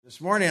This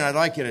morning, I'd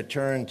like you to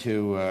turn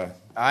to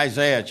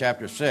Isaiah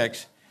chapter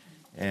 6,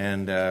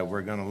 and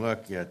we're going to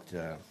look at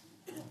the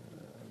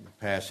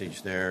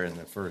passage there in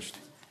the first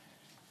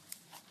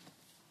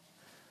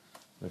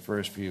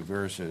few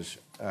verses.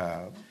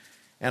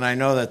 And I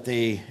know that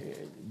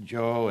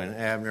Joe and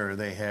Abner,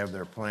 they have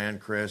their plan,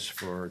 Chris,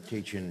 for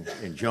teaching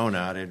in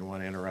Jonah. I didn't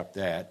want to interrupt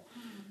that.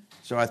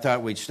 So I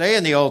thought we'd stay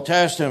in the Old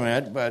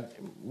Testament, but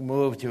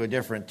move to a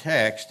different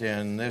text,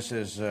 and this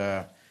is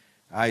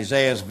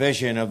Isaiah's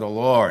vision of the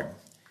Lord.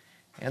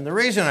 And the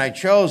reason I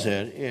chose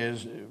it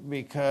is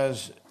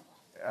because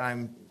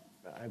I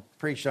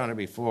preached on it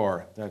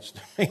before. That's the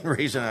main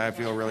reason I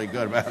feel really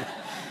good about it.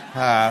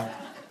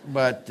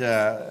 But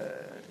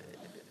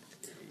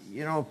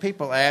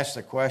people ask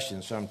the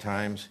question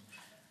sometimes,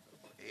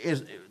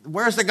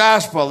 where's the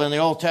gospel in the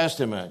Old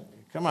Testament?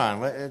 Come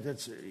on,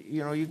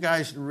 you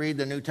guys read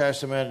the New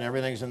Testament and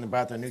everything's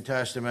about the New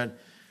Testament,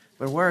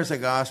 but where's the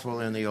gospel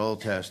in the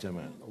Old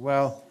Testament?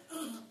 Well,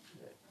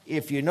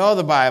 if you know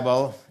the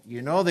Bible,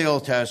 you know the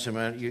Old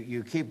Testament,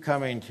 you keep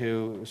coming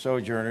to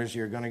Sojourners,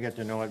 you're going to get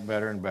to know it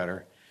better and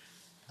better.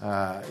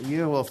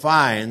 You will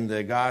find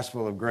the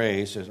gospel of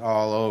grace is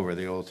all over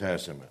the Old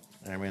Testament.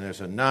 I mean,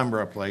 there's a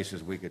number of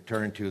places we could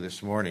turn to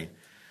this morning.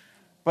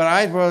 But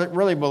I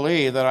really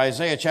believe that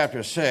Isaiah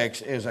chapter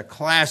 6 is a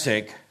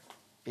classic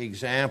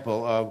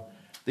example of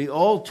the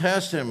Old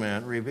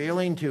Testament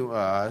revealing to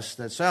us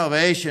that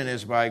salvation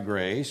is by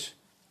grace.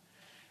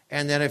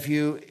 And that if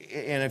you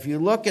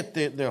look at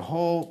the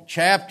whole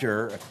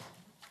chapter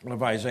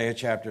of Isaiah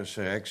chapter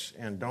 6,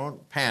 and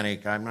don't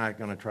panic, I'm not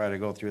going to try to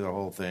go through the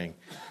whole thing,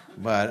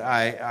 but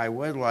I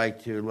would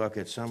like to look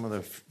at some of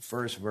the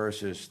first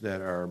verses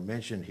that are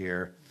mentioned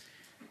here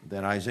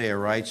that Isaiah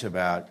writes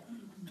about.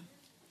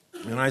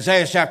 In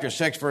Isaiah chapter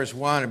 6, verse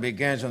 1, it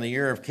begins, "In the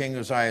year of King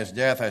Uzziah's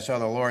death, I saw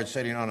the Lord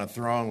sitting on a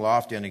throne,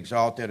 lofty and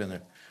exalted,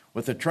 and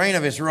with the train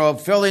of his robe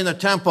filling the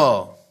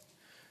temple.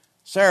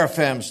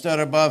 Seraphim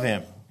stood above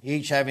him,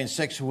 each having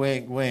 6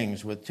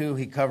 wings. With 2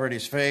 he covered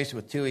his face,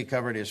 with 2 he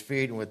covered his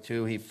feet, and with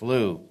 2 he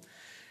flew.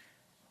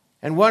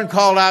 And one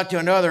called out to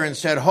another and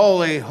said,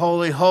 'Holy,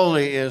 holy,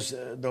 holy is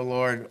the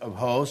Lord of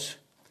hosts.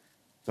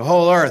 The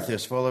whole earth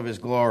is full of his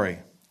glory.'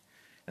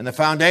 And the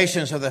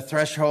foundations of the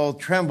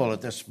threshold trembled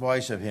at this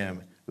voice of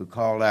him who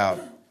called out,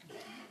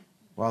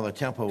 while the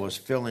temple was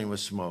filling with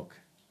smoke.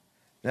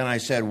 Then I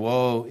said,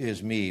 'Woe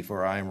is me,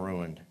 for I am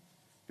ruined,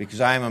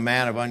 because I am a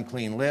man of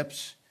unclean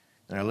lips,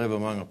 and I live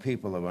among a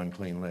people of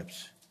unclean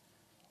lips.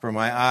 For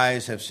my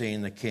eyes have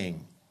seen the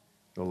King,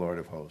 the Lord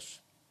of hosts.'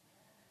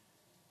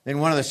 Then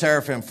one of the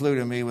seraphim flew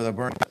to me with a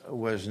burning." It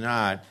was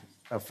not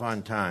a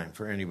fun time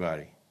for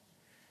anybody.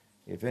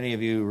 If any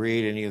of you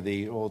read any of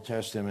the Old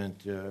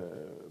Testament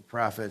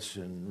prophets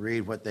and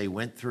read what they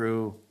went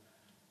through,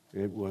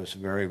 it was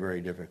very,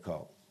 very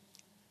difficult.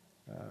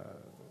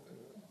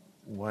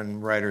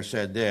 One writer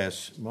said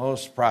this: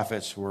 most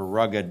prophets were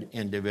rugged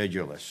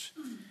individualists.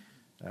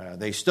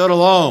 They stood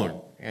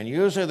alone, and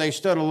usually they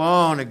stood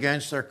alone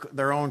against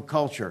their own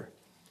culture.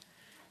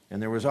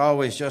 And there was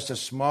always just a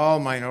small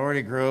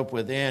minority group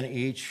within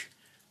each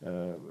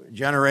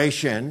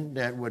generation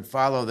that would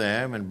follow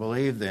them and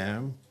believe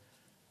them.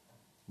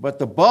 But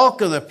the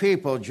bulk of the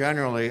people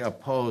generally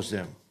opposed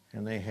them,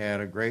 and they had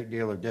a great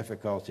deal of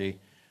difficulty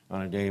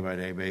on a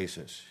day-by-day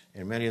basis.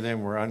 And many of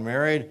them were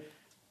unmarried.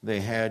 They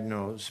had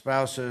no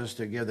spouses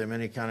to give them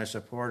any kind of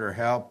support or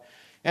help.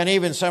 And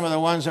even some of the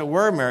ones that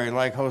were married,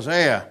 like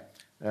Hosea,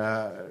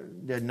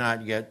 did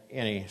not get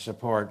any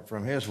support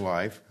from his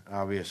wife,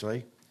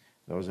 obviously.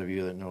 Those of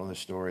you that know the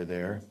story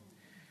there.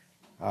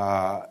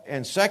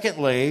 And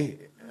secondly,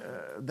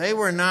 they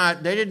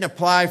didn't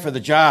apply for the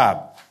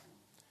job.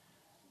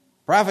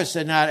 Prophets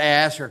did not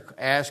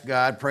ask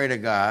God, pray to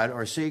God,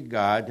 or seek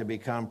God to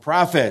become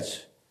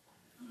prophets.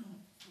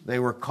 They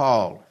were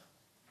called.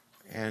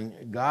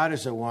 And God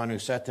is the one who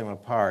set them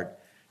apart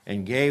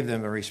and gave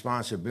them the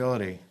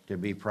responsibility to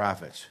be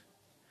prophets.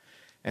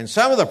 And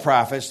some of the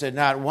prophets did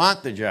not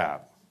want the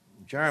job.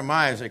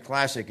 Jeremiah is a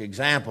classic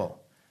example.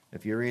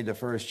 If you read the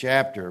first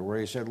chapter, where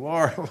he said,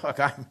 "Lord, look,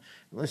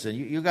 listen,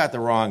 you got the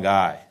wrong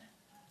guy.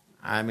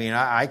 I mean,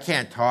 I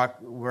can't talk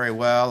very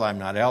well. I'm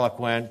not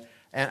eloquent.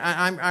 And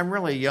I'm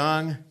really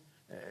young.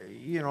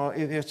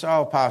 If it's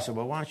all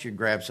possible, why don't you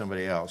grab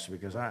somebody else?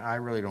 Because I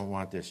really don't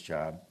want this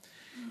job."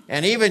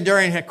 And even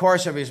during the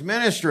course of his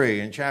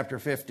ministry, in chapter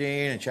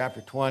 15 and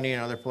chapter 20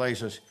 and other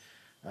places,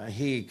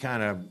 he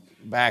kind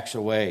of backs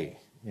away.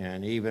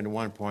 And even at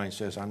one point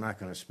says, "I'm not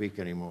going to speak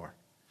anymore,"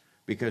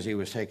 because he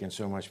was taking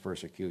so much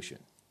persecution.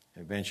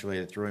 Eventually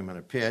they threw him in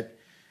a pit,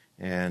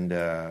 and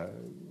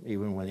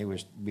even when he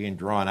was being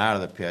drawn out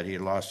of the pit, he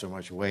had lost so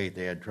much weight,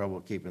 they had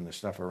trouble keeping the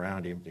stuff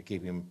around him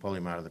to pull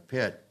him out of the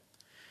pit.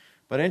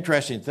 But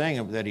interesting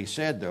thing that he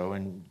said, though,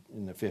 in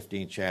the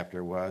 15th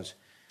chapter was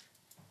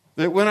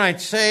that when I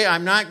say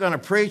I'm not going to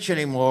preach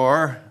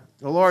anymore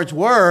the Lord's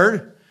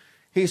word,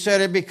 he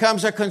said it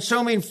becomes a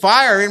consuming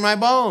fire in my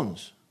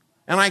bones,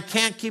 and I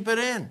can't keep it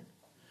in.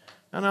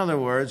 In other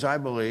words, I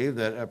believe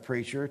that a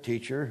preacher,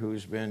 teacher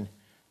who's been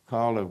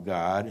call of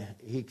God,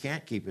 he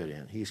can't keep it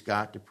in. He's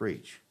got to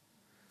preach.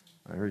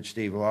 I heard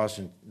Steve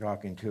Lawson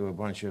talking to a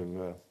bunch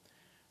of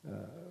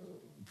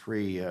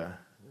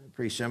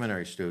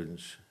pre-seminary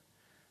students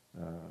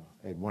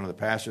at one of the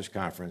pastors'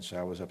 conference.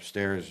 I was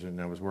upstairs and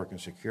I was working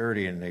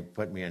security, and they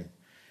put me in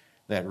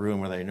that room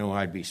where they knew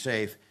I'd be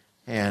safe.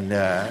 And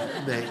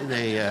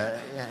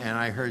and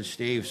I heard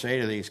Steve say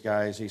to these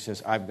guys, he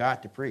says, "I've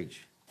got to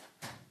preach.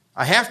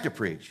 I have to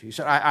preach." He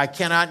said, I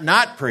cannot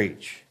not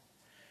preach.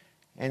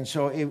 And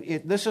so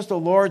this is the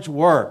Lord's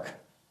work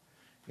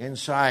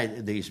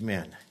inside these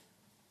men.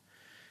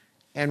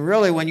 And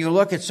really, when you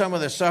look at some of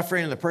the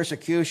suffering and the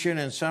persecution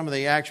and some of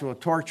the actual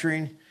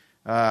torturing,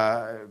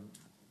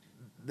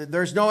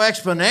 there's no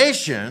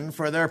explanation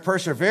for their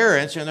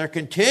perseverance and their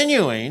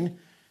continuing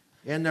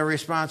in their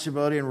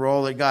responsibility and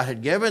role that God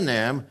had given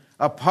them,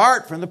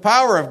 apart from the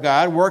power of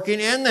God working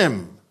in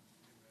them.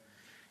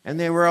 And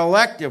they were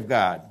elect of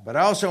God. But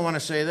I also want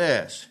to say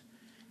this.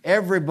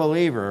 Every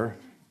believer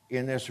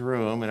in this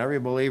room, and every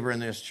believer in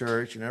this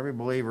church, and every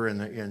believer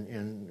in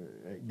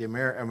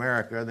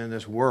America, in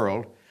this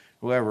world,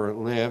 whoever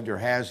lived or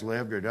has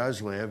lived or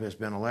does live, has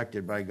been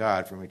elected by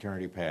God from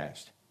eternity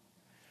past.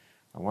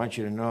 I want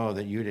you to know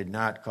that you did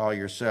not call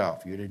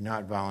yourself. You did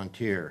not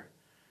volunteer.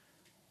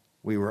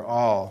 We were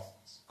all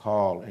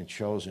called and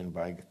chosen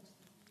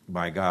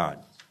by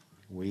God.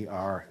 We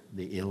are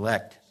the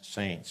elect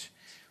saints.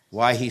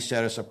 Why he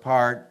set us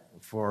apart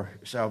for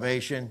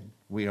salvation,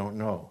 we don't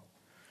know.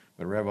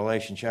 But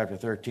Revelation chapter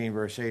 13,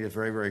 verse 8 is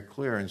very, very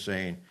clear in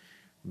saying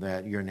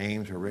that your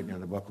names are written in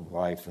the book of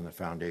life from the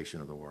foundation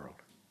of the world.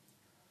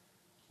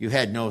 You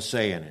had no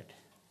say in it.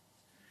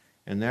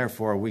 And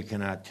therefore, we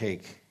cannot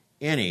take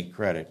any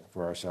credit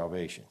for our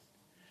salvation.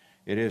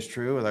 It is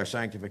true with our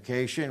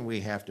sanctification,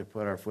 we have to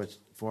put our foot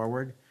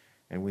forward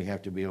and we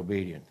have to be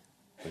obedient.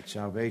 But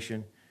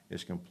salvation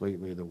is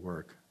completely the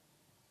work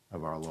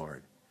of our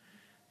Lord.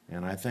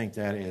 And I think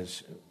that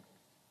is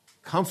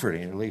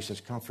comforting, at least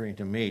it's comforting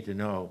to me to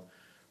know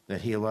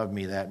that he loved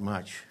me that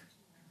much,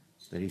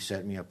 that he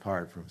set me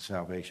apart from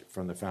salvation,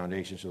 from the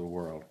foundations of the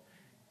world.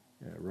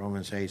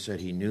 Romans 8 said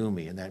he knew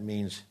me, and that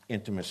means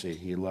intimacy.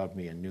 He loved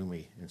me and knew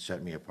me and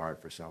set me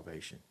apart for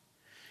salvation.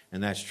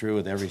 And that's true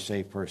with every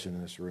saved person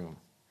in this room.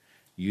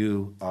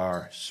 You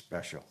are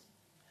special.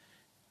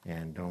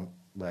 And don't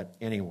let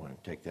anyone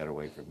take that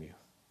away from you.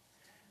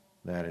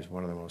 That is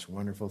one of the most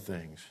wonderful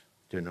things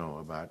to know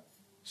about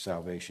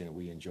salvation that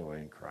we enjoy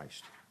in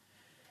Christ.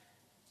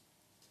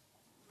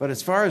 But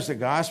as far as the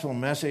gospel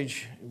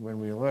message, when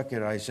we look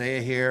at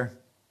Isaiah here,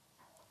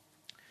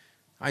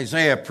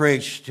 Isaiah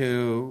preached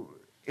to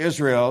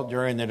Israel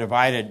during the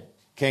divided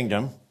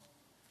kingdom,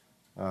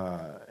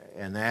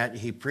 and that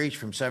he preached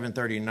from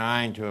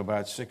 739 to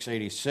about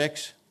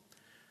 686.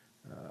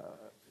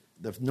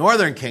 The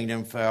northern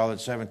kingdom fell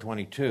at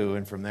 722,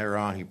 and from there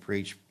on he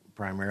preached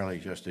primarily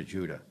just to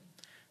Judah,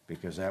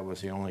 because that was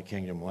the only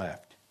kingdom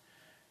left.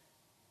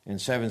 In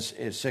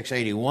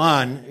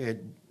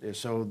 681,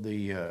 so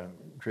the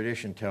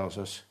tradition tells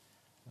us,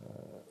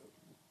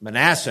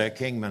 Manasseh,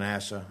 King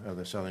Manasseh of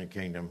the southern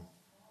kingdom,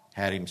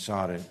 had him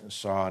sawed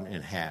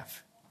in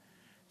half.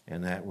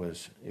 And that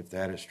was, if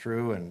that is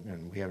true,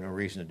 and we have no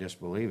reason to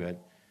disbelieve it,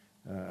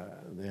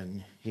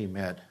 then he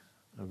met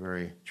a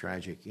very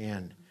tragic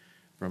end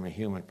from a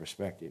human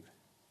perspective.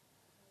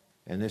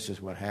 And this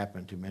is what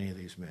happened to many of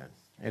these men,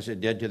 as it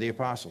did to the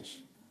apostles.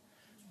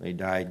 They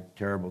died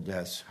terrible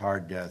deaths,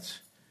 hard deaths,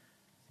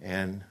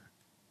 and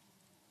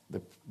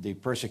the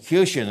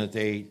persecution that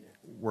they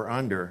were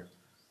under,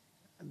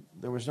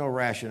 there was no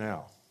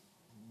rationale.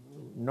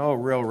 No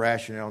real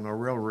rationale, no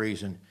real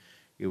reason.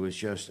 It was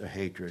just a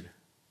hatred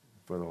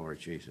for the Lord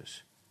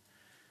Jesus.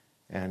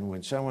 And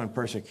when someone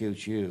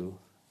persecutes you,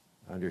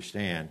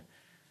 understand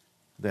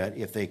that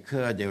if they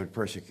could, they would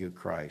persecute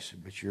Christ,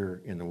 but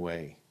you're in the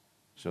way.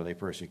 So they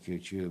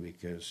persecute you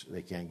because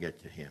they can't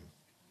get to him.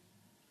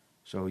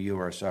 So you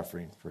are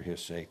suffering for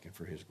his sake and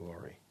for his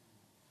glory.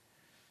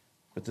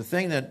 But the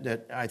thing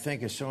that I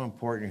think is so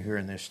important here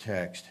in this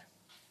text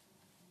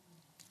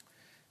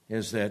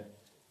is that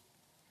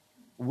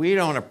we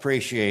don't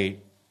appreciate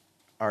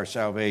our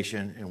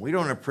salvation, and we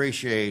don't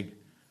appreciate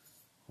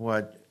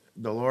what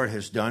the Lord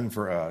has done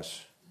for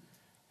us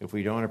if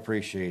we don't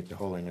appreciate the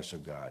holiness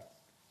of God.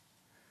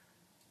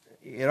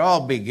 It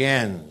all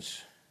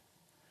begins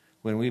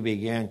when we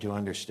begin to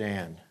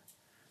understand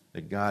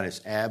that God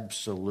is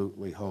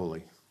absolutely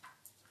holy.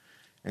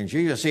 And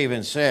Jesus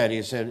even said,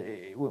 he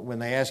said, when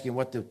they asked him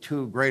what the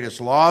two greatest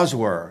laws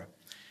were,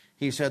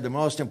 he said the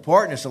most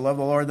important is to love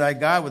the Lord thy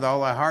God with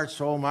all thy heart,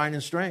 soul, mind,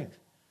 and strength.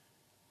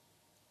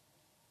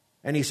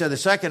 And he said the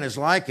second is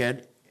like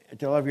it,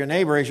 to love your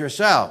neighbor as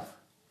yourself.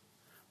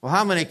 Well,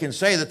 how many can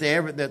say that they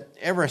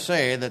ever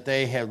say that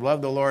they have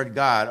loved the Lord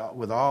God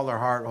with all their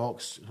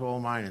heart, soul,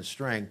 mind, and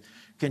strength,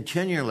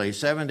 continually,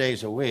 7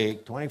 days a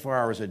week, 24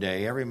 hours a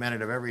day, every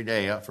minute of every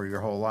day for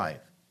your whole life?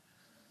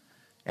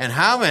 And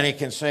how many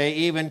can say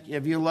even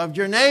if you loved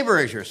your neighbor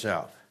as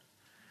yourself?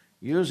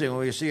 Usually when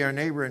we see our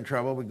neighbor in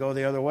trouble, we go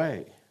the other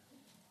way.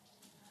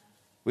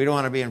 We don't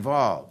want to be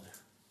involved.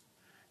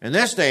 In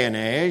this day and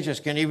age,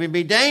 it can even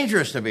be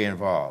dangerous to be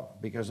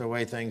involved because the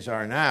way things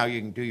are now,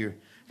 you can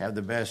have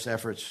the best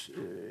efforts,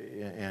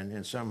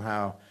 and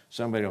somehow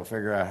somebody will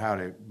figure out how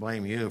to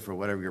blame you for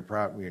whatever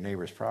your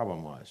neighbor's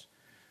problem was.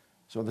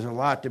 So there's a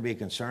lot to be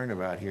concerned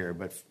about here,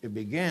 but it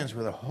begins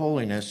with the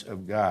holiness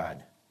of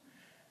God.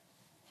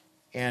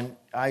 And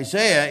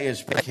Isaiah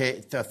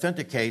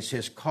authenticates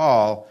his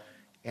call,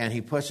 and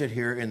he puts it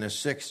here in the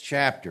 6th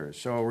chapter.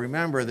 So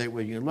remember that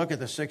when you look at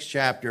the 6th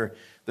chapter,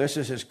 this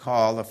is his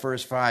call. The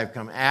first 5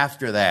 come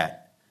after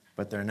that,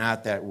 but they're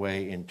not that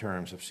way in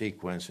terms of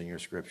sequence in your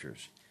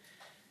scriptures.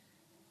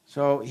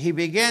 So he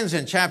begins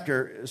in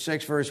chapter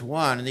 6, verse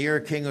 1, in the year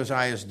of King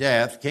Uzziah's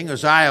death. King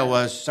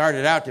Uzziah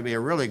started out to be a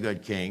really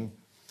good king,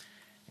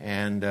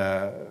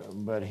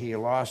 but he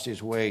lost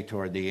his way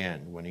toward the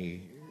end when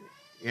he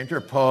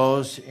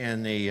interposed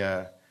in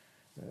the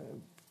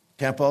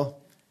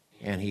temple,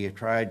 and he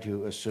tried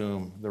to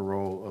assume the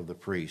role of the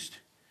priest.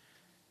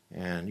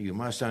 And you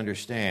must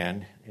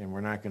understand, and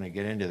we're not going to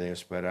get into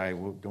this, but I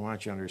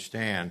want you to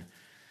understand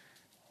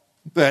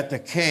that the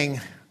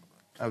king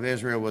of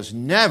Israel was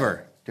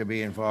never to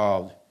be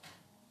involved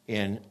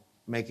in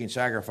making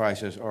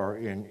sacrifices or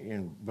in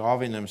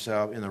involving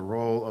themselves in the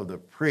role of the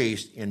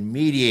priest in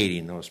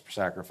mediating those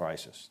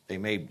sacrifices. They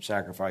made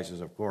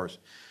sacrifices, of course,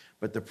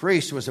 but the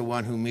priest was the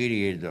one who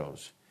mediated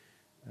those.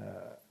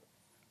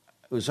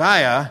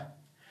 Uzziah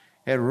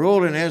had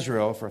ruled in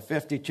Israel for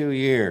 52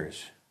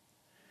 years.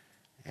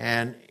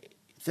 And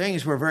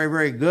things were very,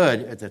 very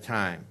good at the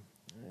time,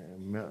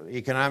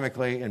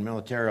 economically and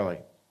militarily.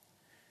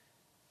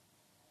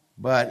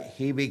 But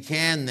he would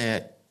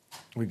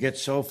get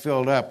so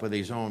filled up with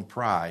his own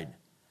pride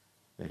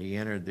that he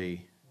entered the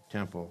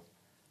temple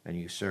and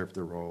usurped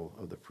the role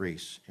of the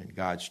priest, and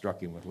God struck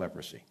him with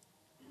leprosy,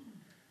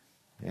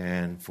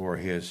 and for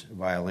his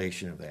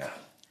violation of that.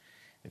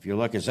 If you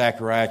look at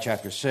Zechariah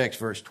chapter 6,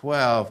 verse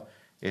 12,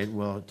 it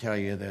will tell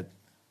you that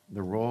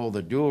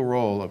the dual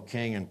role of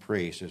king and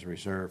priest is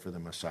reserved for the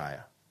Messiah.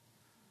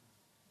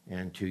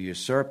 And to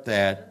usurp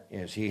that,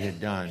 as he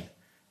had done,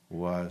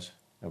 was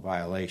a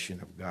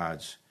violation of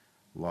God's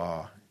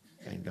law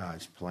and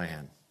God's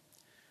plan.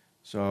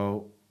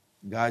 So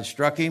God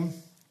struck him,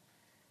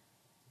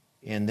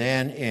 and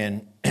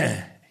then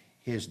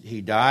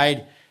he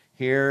died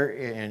here,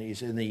 and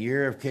he's in the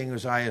year of King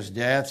Uzziah's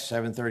death,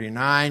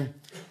 739.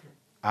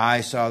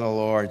 I saw the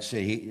Lord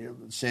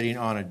sitting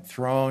on a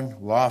throne,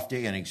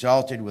 lofty and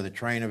exalted, with a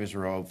train of his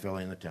robe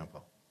filling the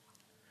temple.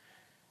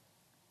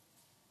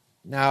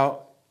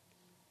 Now,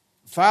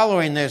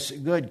 following this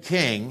good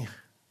king,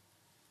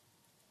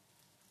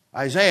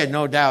 Isaiah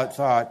no doubt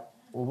thought,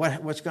 well,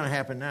 what's going to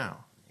happen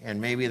now? And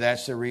maybe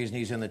that's the reason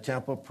he's in the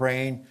temple,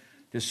 praying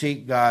to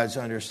seek God's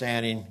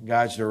understanding,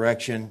 God's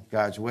direction,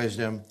 God's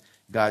wisdom,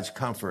 God's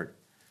comfort.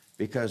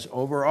 Because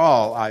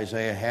overall,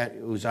 Uzziah had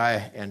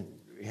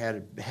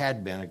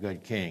been a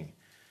good king.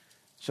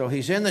 So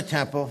he's in the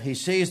temple. He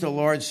sees the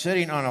Lord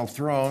sitting on a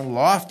throne,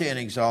 lofty and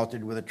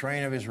exalted, with a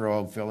train of his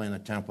robe filling the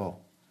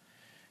temple.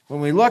 When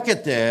we look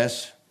at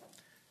this,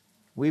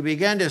 we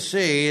begin to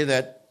see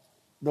that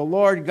the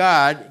Lord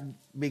God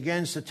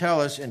begins to tell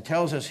us, and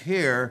tells us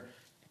here,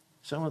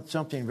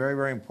 something very,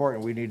 very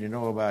important we need to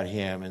know about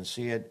him, and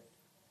see it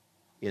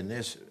in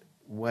this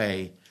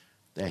way,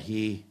 that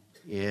he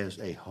is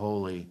a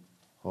holy,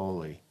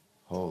 holy,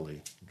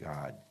 holy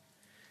God.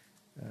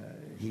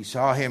 He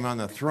saw him on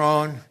the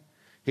throne.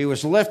 He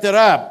was lifted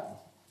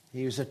up.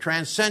 He was a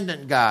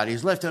transcendent God.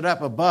 He's lifted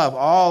up above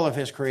all of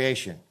his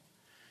creation.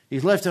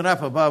 He's lifted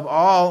up above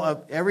all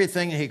of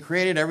everything he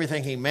created,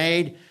 everything he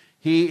made.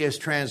 He is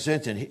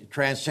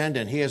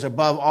transcendent. He is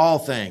above all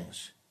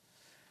things.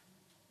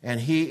 And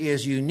he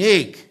is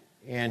unique,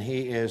 and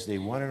he is the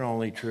one and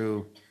only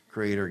true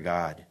Creator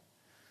God.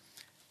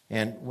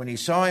 And when he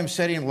saw him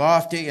sitting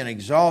lofty and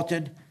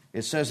exalted,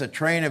 it says the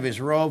train of his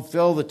robe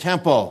filled the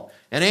temple.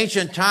 In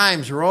ancient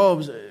times,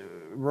 robes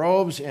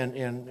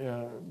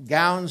and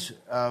gowns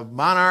of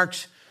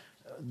monarchs,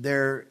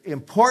 their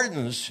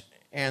importance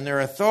and their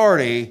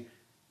authority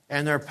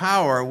and their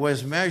power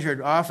was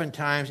measured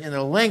oftentimes in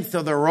the length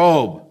of the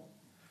robe.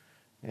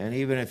 And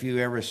even if you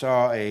ever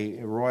saw a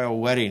royal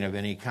wedding of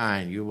any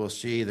kind, you will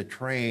see the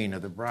train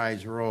of the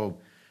bride's robe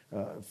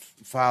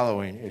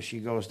following as she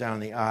goes down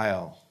the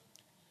aisle.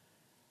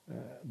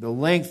 The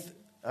length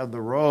of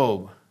the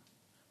robe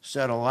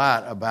said a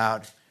lot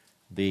about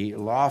the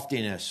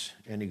loftiness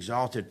and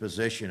exalted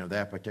position of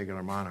that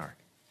particular monarch.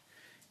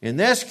 In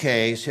this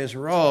case, his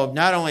robe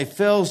not only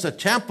fills the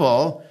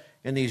temple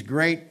in these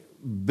great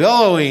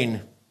billowing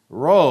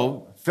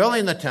robe,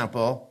 filling the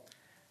temple,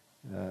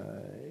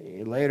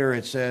 later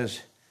it says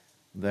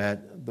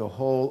that the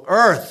whole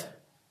earth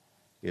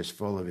is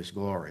full of his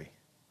glory.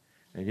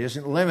 It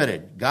isn't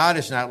limited. God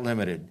is not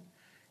limited.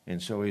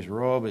 And so his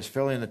robe is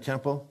filling the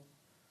temple,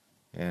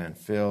 and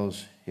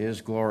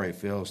his glory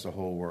fills the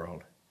whole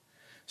world.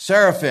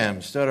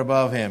 Seraphim stood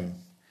above him,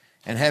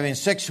 and having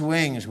 6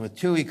 wings, with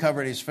 2 he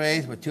covered his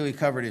face, with 2 he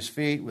covered his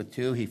feet, with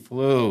 2 he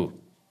flew.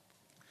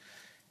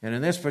 And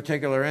in this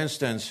particular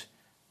instance,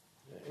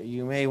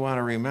 you may want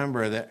to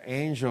remember that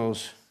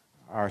angels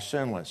are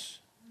sinless.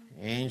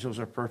 Angels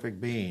are perfect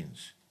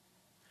beings.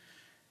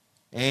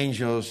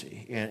 Angels,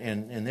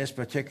 in this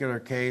particular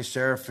case,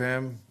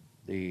 seraphim,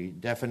 the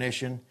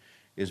definition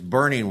is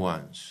burning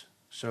ones.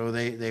 So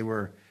they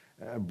were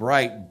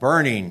bright,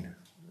 burning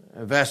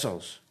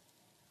vessels.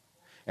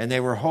 And they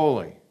were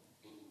holy.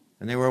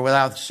 And they were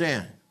without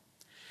sin.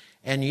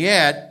 And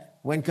yet,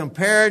 when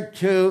compared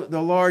to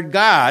the Lord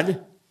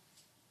God,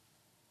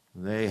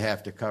 they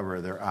have to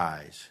cover their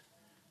eyes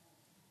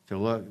to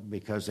look,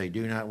 because they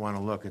do not want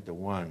to look at the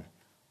one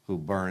who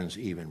burns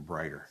even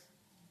brighter,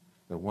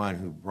 the one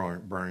who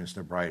burns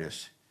the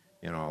brightest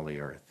in all the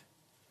earth.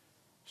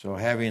 So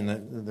having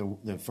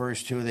the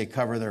first two, they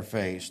cover their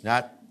face,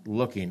 not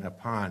looking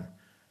upon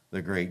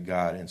the great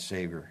God and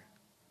Savior.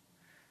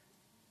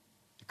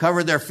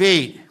 Covered their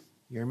feet.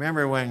 You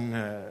remember when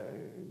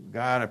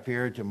God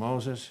appeared to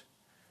Moses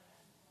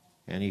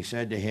and he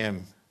said to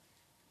him,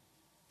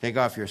 "Take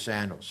off your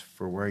sandals,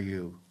 for where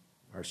you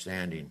are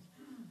standing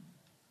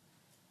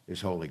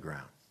is holy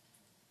ground."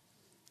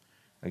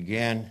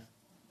 Again,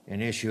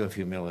 an issue of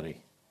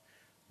humility.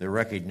 The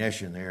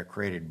recognition they are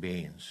created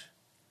beings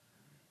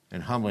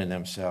and humbling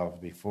themselves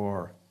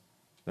before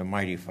the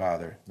mighty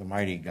Father, the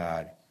mighty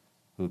God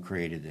who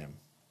created them.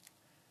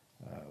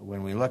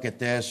 When we look at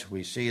this,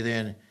 we see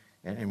then,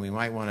 and we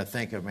might want to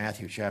think of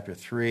Matthew chapter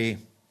 3,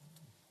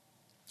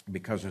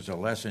 because there's a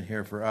lesson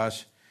here for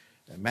us.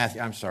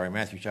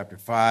 Matthew chapter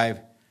 5.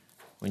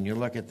 When you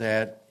look at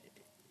that,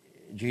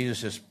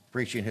 Jesus is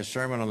preaching his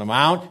Sermon on the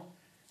Mount,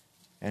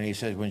 and he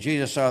says, when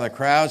Jesus saw the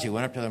crowds, he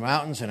went up to the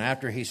mountains, and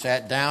after he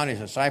sat down, his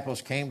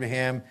disciples came to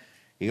him.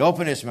 He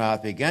opened his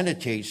mouth, began to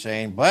teach,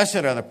 saying, "Blessed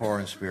are the poor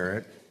in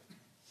spirit."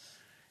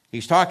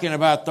 He's talking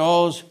about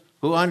those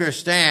who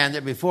understand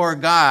that before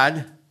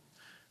God,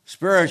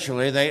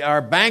 spiritually, they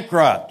are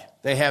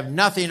bankrupt. They have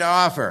nothing to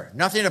offer,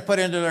 nothing to put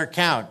into their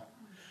account,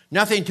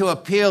 nothing to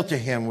appeal to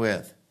him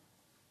with.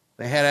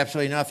 They had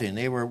absolutely nothing.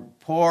 They were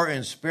poor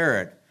in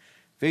spirit.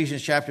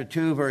 Ephesians chapter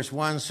 2, verse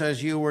 1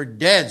 says, "You were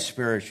dead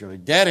spiritually,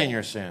 dead in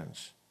your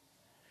sins,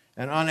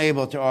 and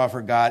unable to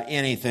offer God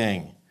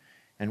anything."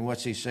 And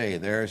what's he say?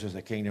 Theirs is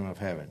the kingdom of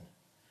heaven.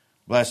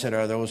 Blessed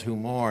are those who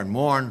mourn.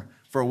 Mourn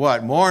for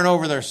what? Mourn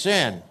over their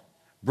sin.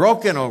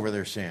 Broken over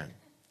their sin.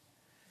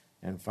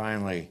 And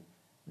finally,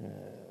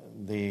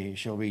 they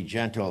shall be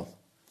gentle,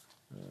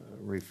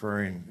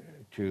 referring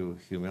to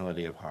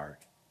humility of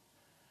heart.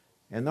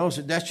 And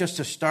that's just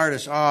to start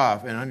us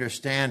off in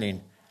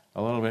understanding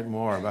a little bit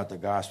more about the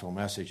gospel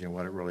message and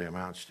what it really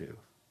amounts to.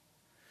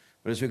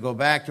 But as we go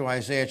back to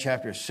Isaiah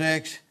chapter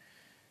 6,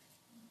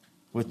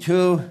 with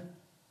two,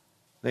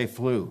 they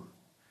flew,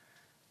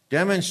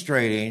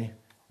 demonstrating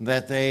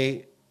that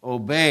they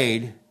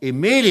obeyed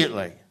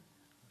immediately.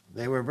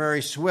 They were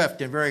very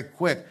swift and very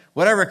quick.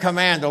 Whatever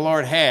command the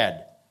Lord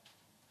had,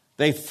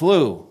 they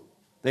flew.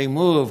 They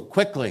moved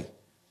quickly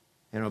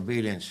in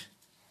obedience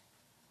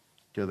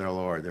to their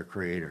Lord, their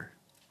Creator.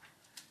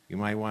 You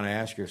might want to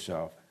ask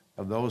yourself,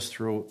 of those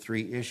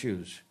three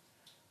issues,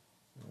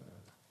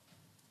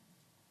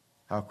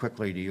 how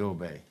quickly do you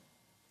obey?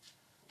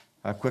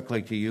 How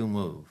quickly do you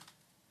move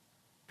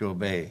to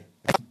obey?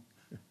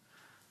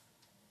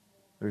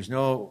 There's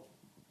no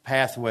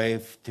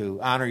pathway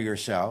to honor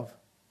yourself,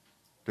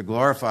 to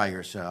glorify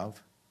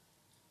yourself,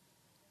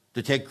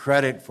 to take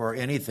credit for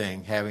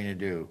anything having to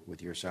do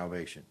with your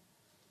salvation.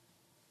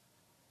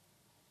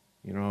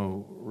 You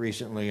know,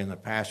 recently in the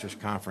pastors'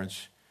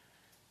 conference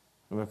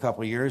a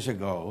couple of years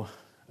ago,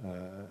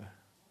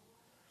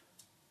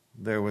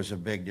 there was a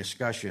big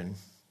discussion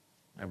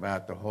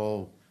about the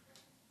whole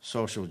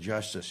social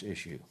justice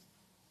issue.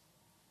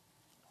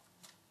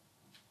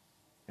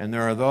 And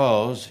there are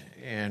those,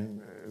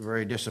 and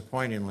very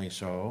disappointingly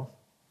so,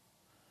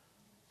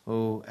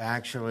 who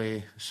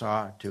actually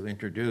sought to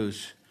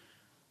introduce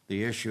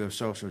the issue of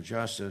social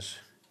justice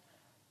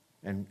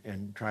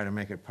and try to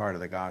make it part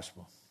of the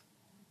gospel.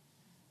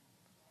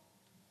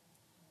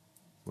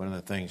 One of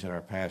the things that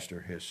our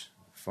pastor has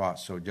fought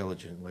so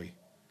diligently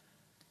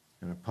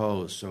and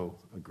opposed so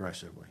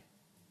aggressively,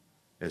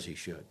 as he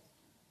should.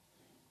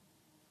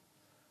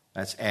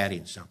 That's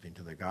adding something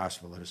to the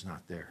gospel that is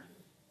not there.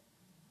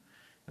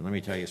 And let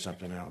me tell you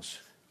something else.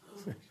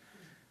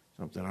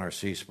 Something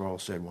R.C. Sproul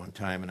said one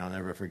time, and I'll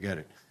never forget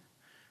it.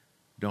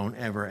 Don't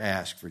ever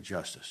ask for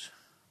justice.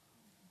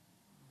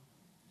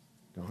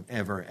 Don't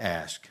ever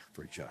ask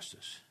for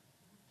justice.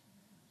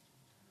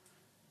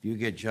 If you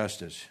get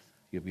justice,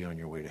 you'll be on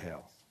your way to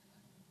hell.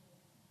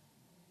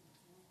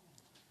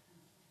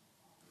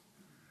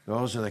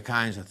 Those are the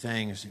kinds of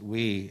things that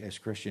we, as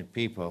Christian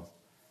people,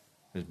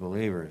 as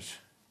believers,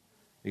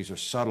 these are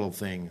subtle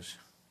things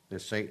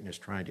that Satan is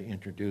trying to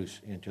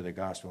introduce into the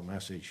gospel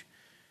message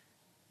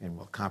and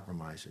will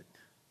compromise it.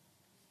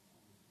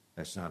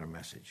 That's not a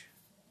message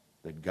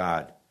that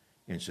God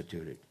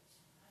instituted.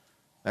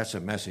 That's a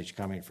message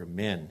coming from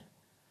men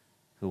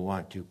who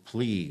want to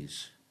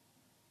please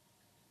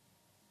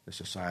the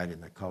society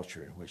and the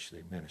culture in which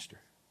they minister.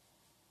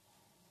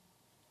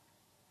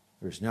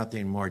 There's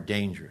nothing more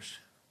dangerous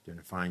than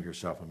to find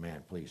yourself a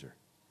man pleaser.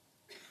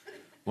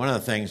 One of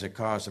the things that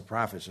caused the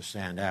prophets to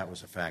stand out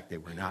was the fact they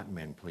were not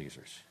men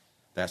pleasers.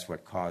 That's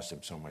what caused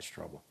them so much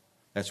trouble.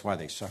 That's why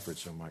they suffered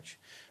so much.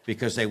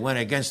 Because they went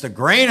against the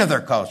grain of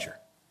their culture.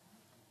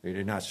 They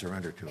did not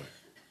surrender to it.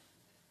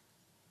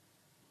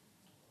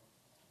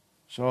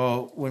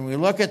 So when we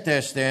look at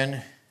this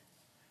then,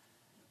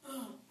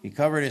 he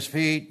covered his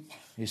feet,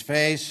 his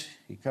face,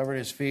 he covered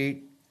his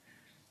feet,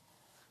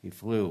 he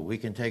flew. We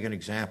can take an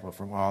example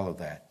from all of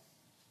that.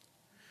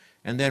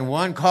 And then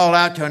one called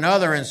out to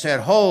another and said,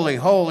 Holy,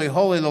 holy,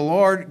 holy, the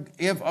Lord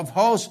of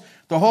hosts,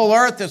 the whole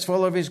earth is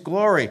full of his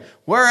glory.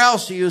 Where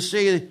else do you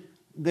see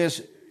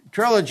this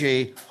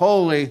trilogy,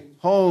 holy,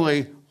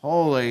 holy,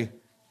 holy,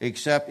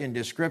 except in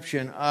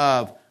description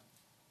of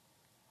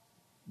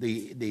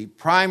the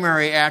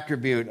primary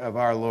attribute of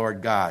our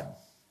Lord God?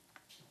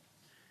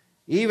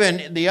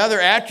 Even the other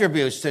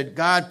attributes that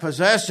God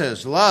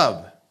possesses,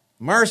 love,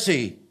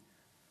 mercy,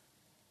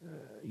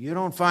 you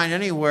don't find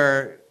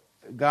anywhere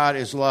God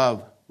is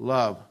love,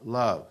 love,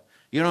 love.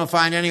 You don't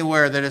find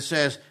anywhere that it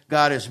says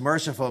God is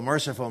merciful,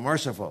 merciful,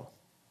 merciful.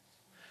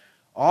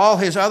 All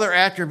his other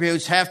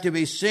attributes have to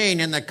be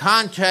seen in the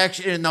context,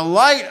 in the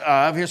light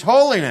of his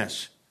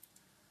holiness.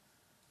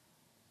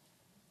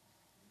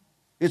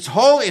 It's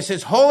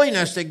his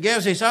holiness that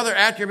gives these other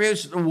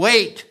attributes the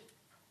weight.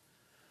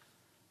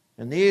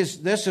 And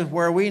this is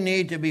where we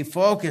need to be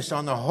focused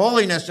on the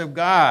holiness of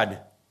God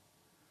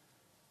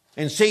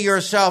and see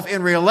yourself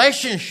in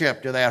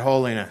relationship to that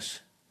holiness.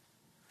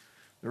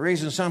 The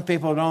reason some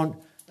people don't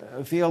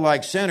feel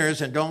like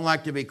sinners and don't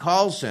like to be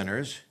called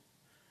sinners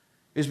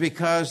is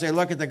because they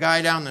look at the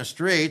guy down the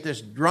street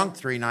that's drunk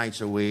 3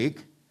 nights a week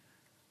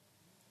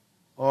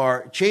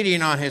or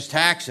cheating on his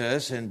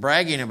taxes and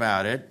bragging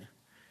about it,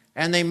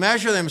 and they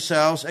measure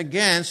themselves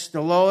against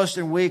the lowest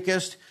and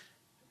weakest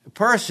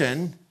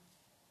person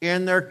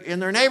in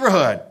their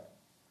neighborhood.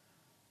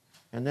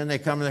 And then they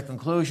come to the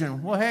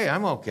conclusion, well, hey,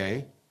 I'm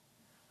okay.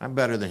 I'm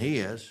better than he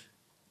is.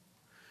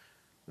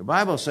 The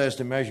Bible says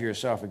to measure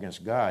yourself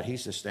against God.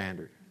 He's the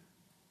standard.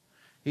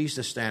 He's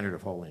the standard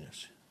of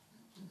holiness.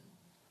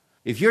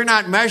 If you're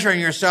not measuring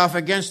yourself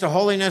against the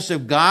holiness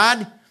of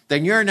God,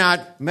 then you're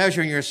not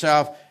measuring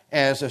yourself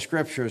as the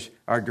Scriptures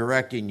are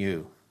directing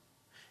you.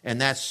 And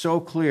that's so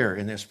clear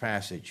in this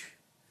passage.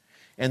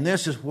 And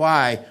this is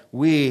why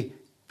we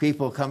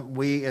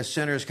as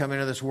sinners come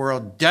into this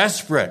world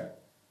desperate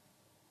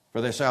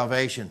for the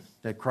salvation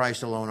that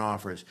Christ alone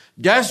offers.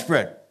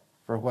 Desperate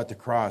for what the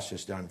cross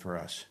has done for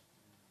us.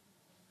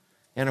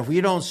 And if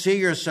you don't see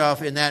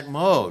yourself in that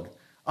mode,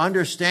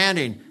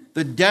 understanding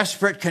the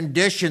desperate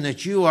condition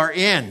that you are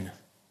in,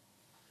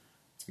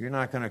 you're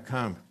not going to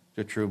come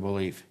to true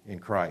belief in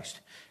Christ.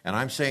 And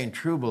I'm saying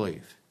true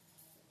belief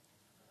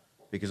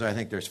because I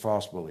think there's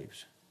false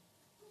beliefs.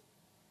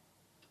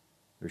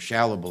 There's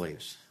shallow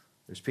beliefs.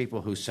 There's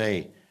people who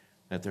say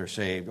that they're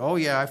saved. Oh,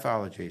 yeah, I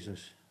follow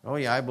Jesus. Oh,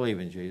 yeah, I believe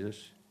in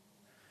Jesus.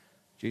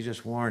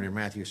 Jesus warned in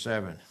Matthew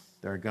 7,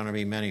 there are going to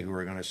be many who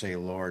are going to say,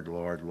 Lord,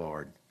 Lord,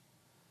 Lord.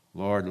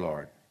 Lord,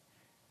 Lord.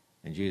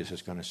 And Jesus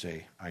is going to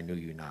say, I knew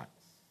you not.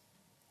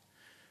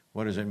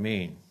 What does it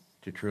mean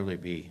to truly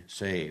be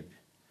saved?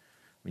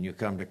 When you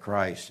come to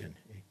Christ and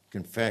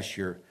confess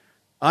your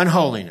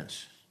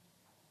unholiness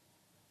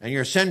and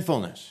your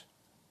sinfulness.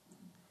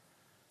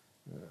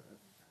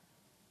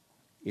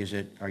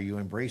 Are you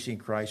embracing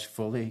Christ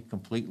fully,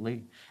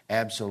 completely,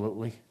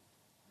 absolutely?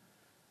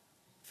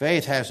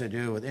 Faith has to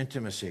do with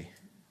intimacy.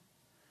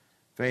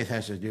 Faith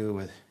has to do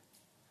with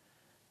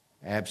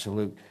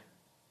absolute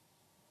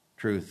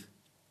truth.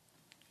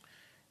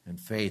 And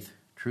faith,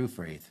 true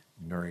faith,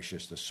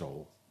 nourishes the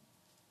soul.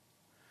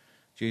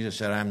 Jesus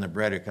said, I'm the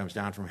bread that comes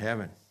down from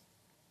heaven.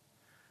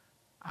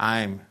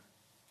 I'm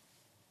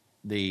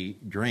the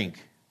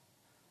drink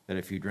that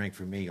if you drink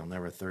from me, you'll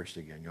never thirst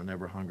again. You'll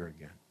never hunger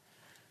again.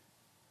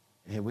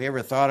 Have we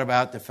ever thought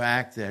about the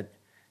fact that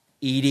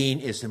eating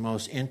is the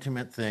most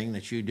intimate thing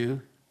that you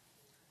do?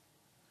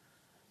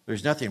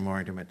 There's nothing more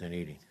intimate than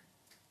eating.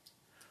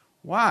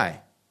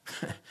 Why?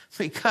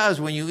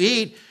 Because when you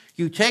eat,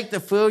 you take the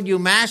food, you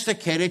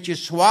masticate it, you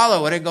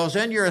swallow it, it goes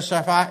into your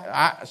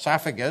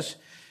esophagus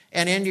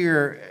and into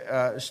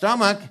your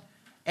stomach,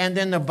 and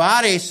then the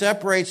body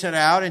separates it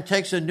out and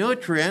takes the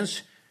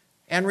nutrients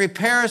and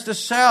repairs the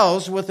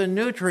cells with the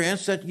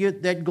nutrients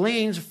that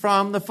gleans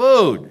from the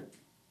food.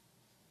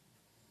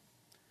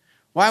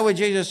 Why would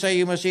Jesus say,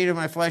 you must eat of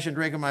my flesh and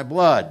drink of my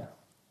blood?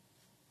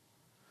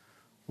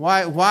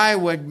 Why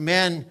would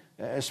men,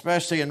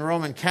 especially in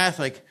Roman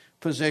Catholic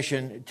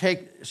position,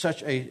 take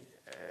such a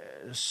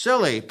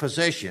silly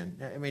position?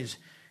 I mean,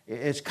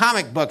 it's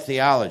comic book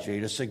theology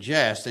to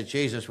suggest that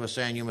Jesus was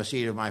saying, you must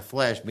eat of my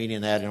flesh,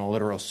 meaning that in a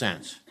literal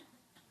sense.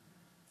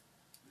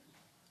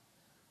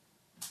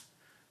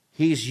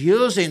 He's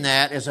using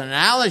that as an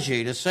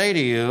analogy to say to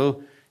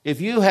you, if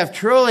you have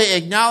truly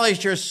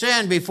acknowledged your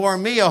sin before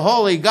me, a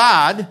holy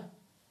God,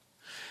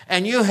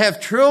 and you have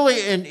truly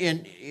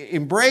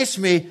embraced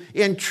me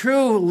in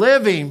true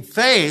living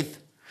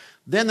faith,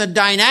 then the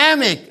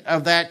dynamic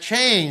of that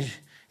change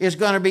is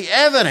going to be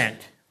evident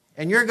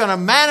And you're going to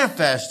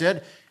manifest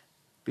it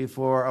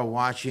before a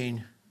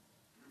watching,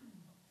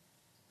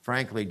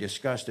 frankly,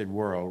 disgusted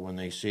world when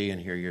they see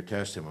and hear your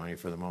testimony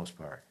for the most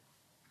part.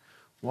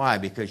 Why?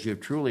 Because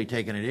you've truly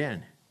taken it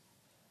in.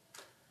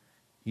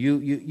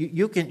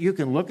 You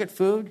can look at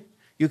food,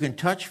 you can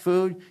touch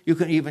food, you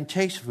can even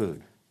taste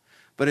food.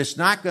 But it's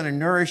not going to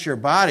nourish your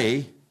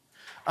body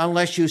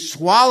unless you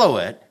swallow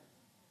it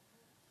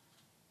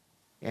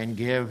and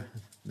give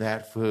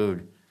that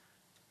food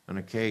an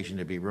occasion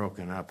to be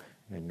broken up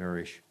and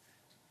nourish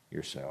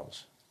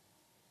yourselves.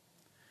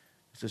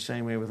 It's the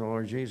same way with the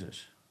Lord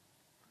Jesus.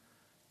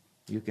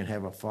 You can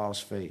have a false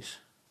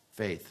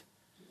faith,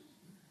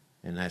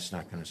 and that's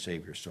not going to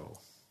save your soul.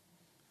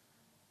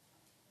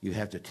 You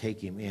have to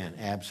take him in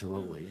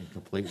absolutely and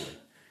completely,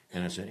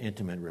 and it's an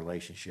intimate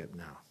relationship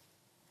now.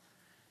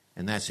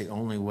 And that's the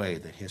only way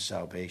that his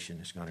salvation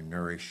is going to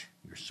nourish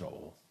your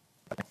soul.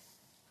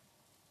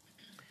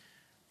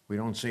 We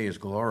don't see his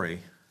glory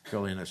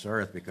filling this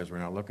earth because we're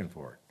not looking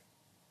for it.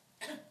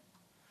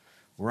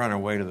 We're on our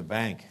way to the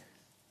bank.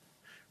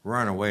 We're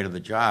on our way to the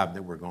job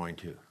that we're going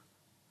to.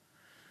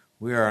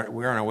 We're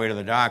on our way to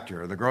the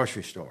doctor or the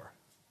grocery store.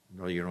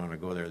 No, you don't want to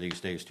go there these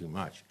days too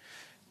much.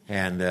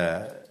 And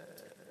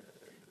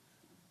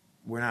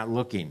we're not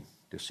looking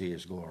to see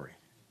his glory.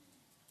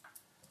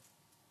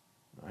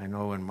 I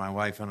know when my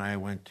wife and I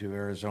went to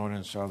Arizona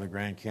and saw the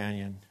Grand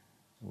Canyon,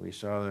 we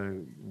saw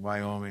the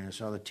Wyoming and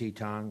saw the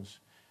Tetons.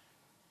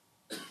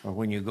 Or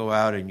when you go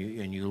out and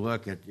you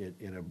look at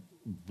a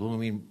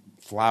blooming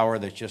flower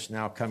that's just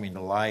now coming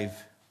to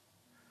life.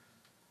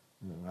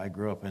 I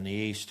grew up in the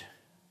East,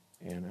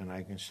 and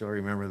I can still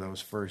remember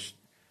those first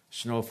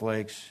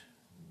snowflakes,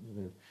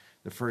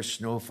 the first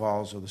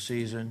snowfalls of the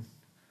season,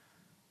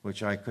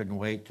 which I couldn't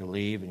wait to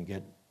leave and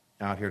get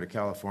out here to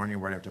California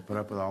where I'd have to put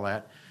up with all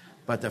that.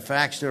 But the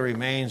fact still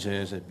remains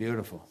is it's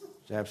beautiful.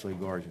 It's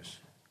absolutely gorgeous.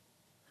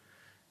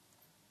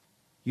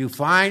 You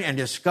find and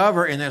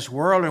discover in this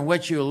world in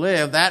which you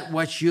live that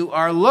which you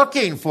are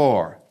looking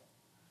for.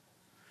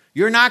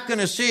 You're not going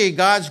to see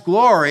God's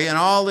glory in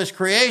all this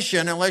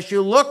creation unless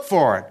you look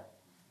for it.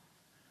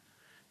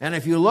 And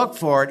if you look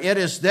for it, it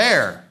is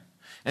there.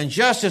 And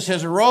just as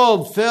his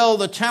robe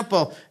filled the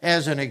temple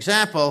as an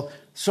example,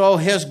 so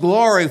his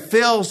glory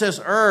fills this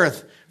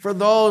earth for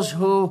those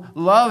who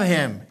love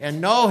him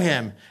and know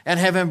him and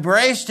have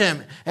embraced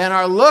him and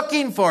are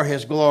looking for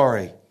his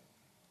glory.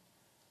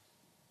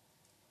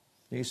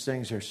 These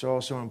things are so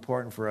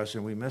important for us,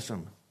 and we miss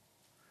them.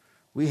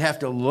 We have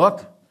to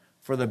look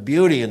for the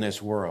beauty in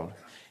this world.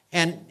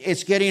 And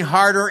it's getting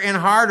harder and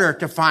harder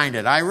to find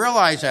it. I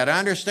realize that. I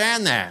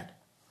understand that.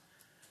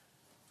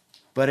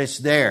 But it's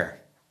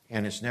there,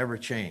 and it's never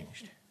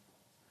changed.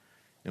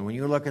 And when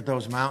you look at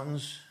those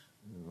mountains,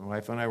 my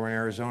wife and I were in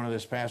Arizona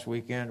this past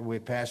week,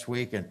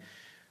 and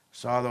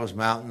saw those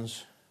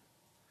mountains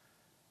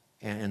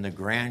and the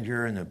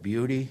grandeur and the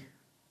beauty.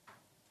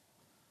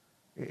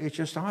 It's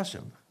just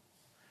awesome.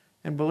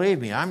 And believe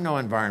me, I'm no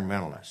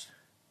environmentalist.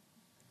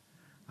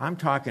 I'm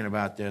talking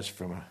about this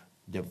from a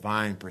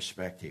divine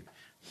perspective.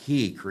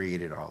 He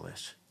created all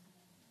this.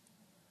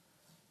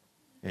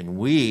 And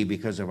we,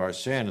 because of our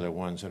sin, are the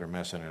ones that are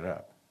messing it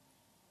up.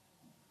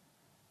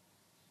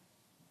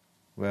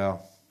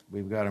 Well,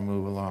 we've got to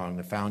move along.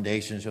 The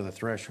foundations of the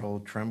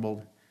threshold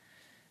trembled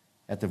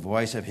at the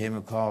voice of him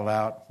who called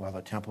out while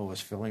the temple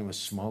was filling with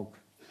smoke.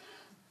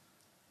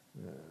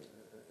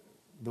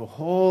 The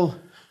whole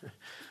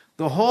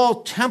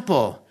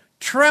temple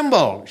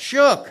trembled,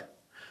 shook.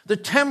 The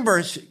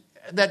timbers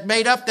that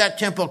made up that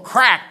temple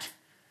cracked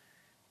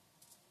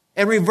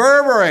and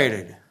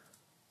reverberated.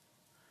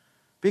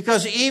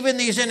 Because even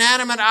these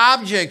inanimate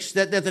objects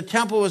that the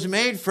temple was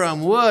made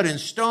from, wood and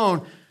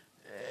stone,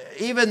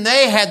 even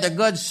they had the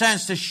good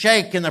sense to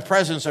shake in the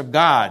presence of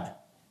God.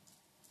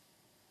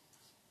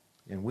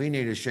 And we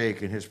need to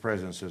shake in his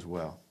presence as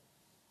well.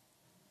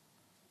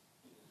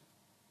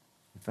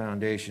 The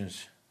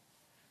foundations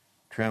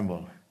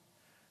trembled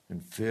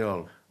and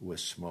filled with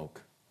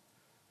smoke,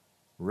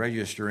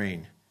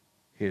 registering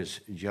his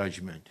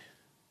judgment,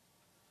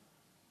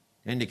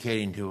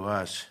 indicating to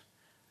us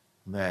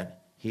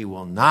that he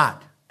will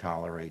not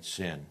tolerate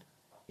sin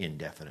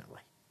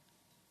indefinitely.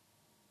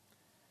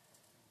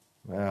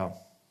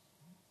 Well,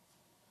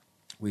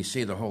 we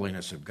see the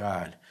holiness of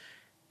God.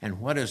 And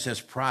what is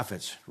this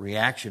prophet's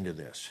reaction to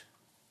this?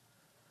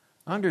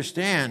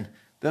 Understand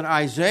that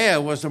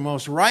Isaiah was the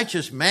most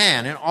righteous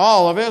man in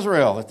all of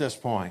Israel at this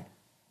point.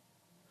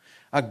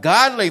 A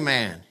godly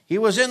man. He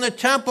was in the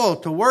temple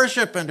to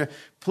worship and to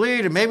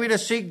plead and maybe to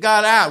seek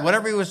God out,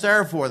 whatever he was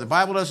there for. The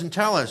Bible doesn't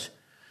tell us.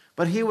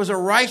 But he was a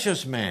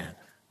righteous man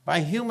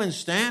by human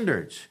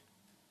standards.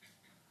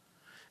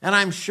 And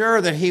I'm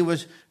sure that he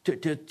was,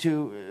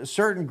 to a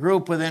certain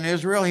group within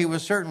Israel, he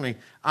was certainly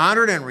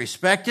honored and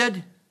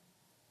respected.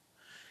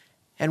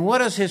 And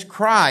what is his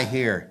cry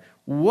here?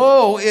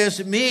 Woe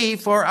is me,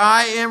 for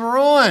I am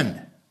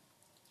ruined.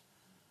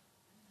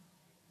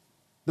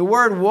 The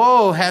word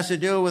woe has to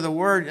do with a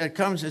word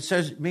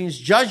that means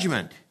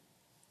judgment.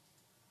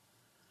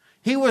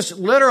 He was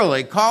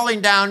literally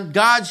calling down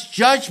God's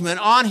judgment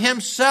on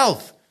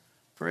himself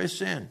for his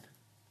sin.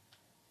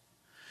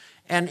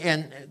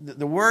 And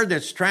the word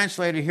that's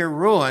translated here,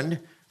 ruined,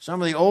 some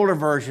of the older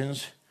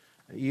versions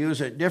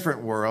use a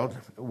different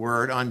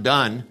word,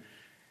 undone.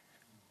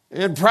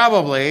 And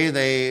probably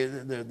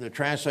the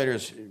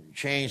translators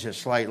changed it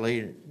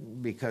slightly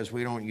because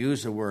we don't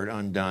use the word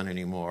undone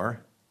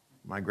anymore.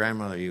 My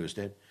grandmother used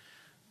it,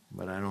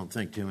 but I don't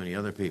think too many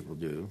other people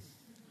do.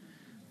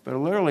 But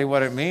literally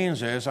what it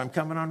means is I'm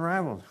coming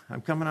unraveled.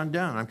 I'm coming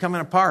undone. I'm coming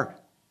apart.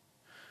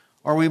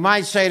 Or we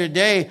might say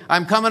today,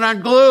 I'm coming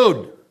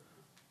unglued.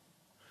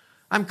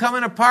 I'm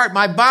coming apart.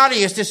 My body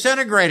is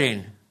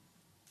disintegrating.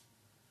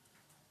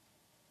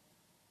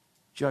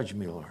 Judge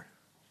me, Lord.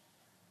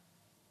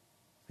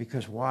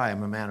 Because why?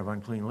 I'm a man of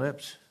unclean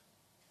lips.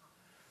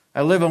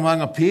 I live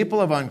among a people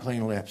of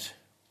unclean lips.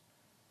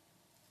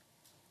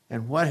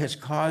 And what has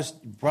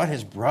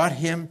brought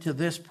him to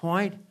this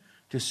point,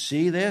 to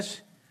see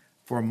this?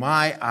 For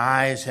my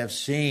eyes have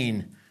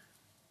seen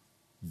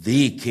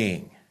the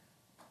King,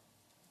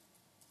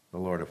 the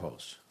Lord of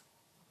hosts.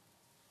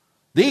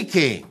 The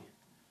King.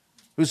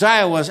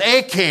 Uzziah was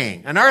a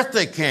king, an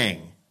earthly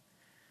king.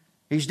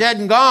 He's dead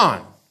and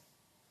gone.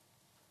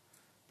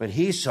 But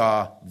he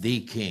saw the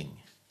King,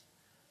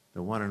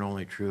 the one and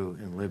only true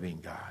and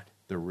living God,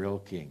 the real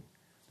King,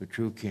 the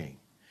true King.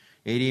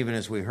 And even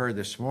as we heard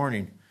this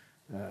morning,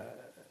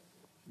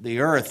 the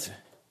earth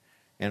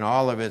and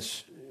all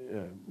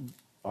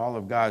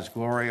of God's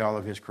glory, all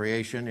of his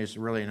creation is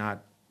really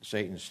not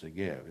Satan's to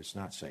give. It's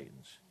not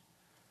Satan's.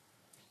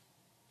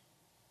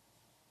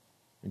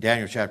 In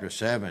Daniel chapter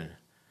 7,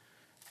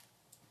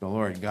 the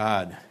Lord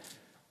God,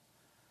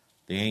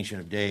 the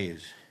Ancient of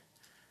Days,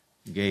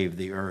 gave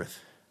the earth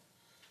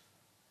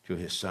to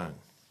his Son.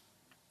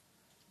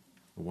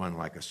 The one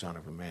like a son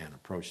of a man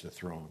approached the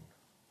throne.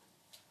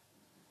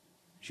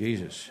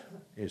 Jesus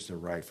is the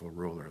rightful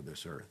ruler of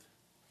this earth.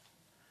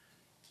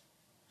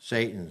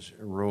 Satan's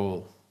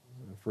rule,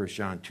 1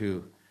 John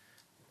 2,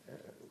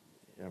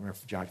 1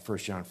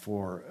 John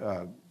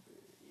 4,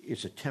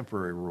 it's a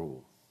temporary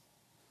rule.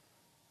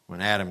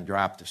 When Adam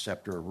dropped the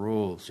scepter of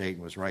rule,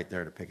 Satan was right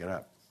there to pick it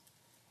up.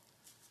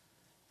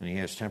 And he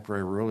has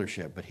temporary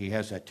rulership, but he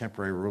has that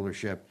temporary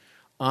rulership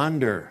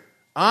under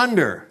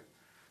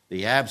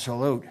the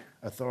absolute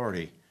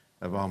authority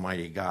of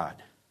Almighty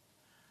God.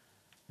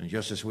 And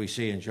just as we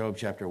see in Job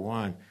chapter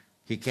 1,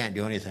 he can't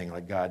do anything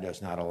that God does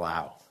not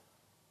allow.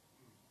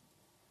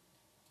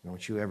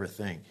 Don't you ever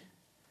think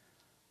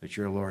that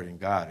your Lord and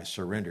God has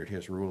surrendered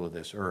his rule of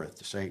this earth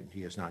to Satan.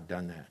 He has not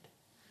done that.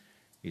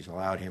 He's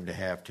allowed him to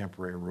have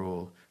temporary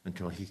rule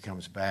until he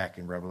comes back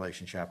in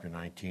Revelation chapter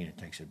 19 and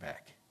takes it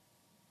back,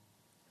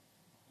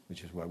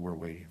 which is what we're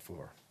waiting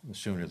for. The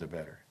sooner the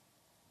better.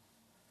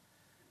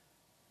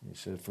 He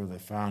said, for the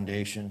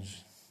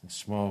foundations, the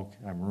smoke,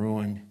 I'm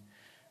ruined.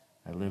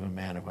 I live a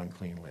man of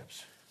unclean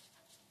lips.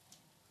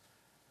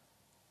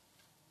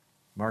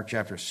 Mark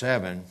chapter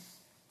 7,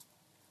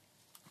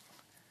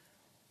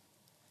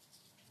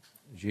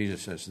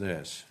 Jesus says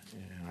this,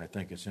 and I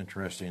think it's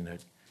interesting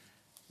that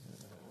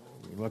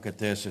we look at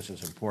this. This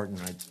is important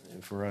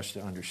for us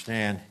to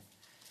understand.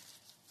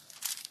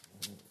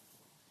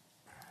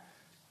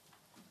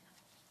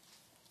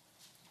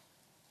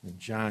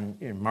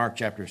 In Mark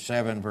chapter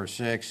 7, verse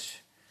 6,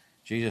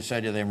 Jesus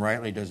said to them,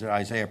 rightly does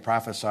Isaiah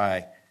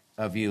prophesy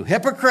of you,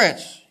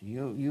 hypocrites!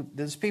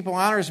 This people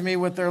honors me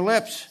with their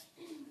lips,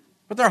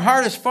 but their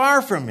heart is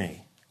far from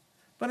me.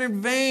 But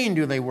in vain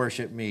do they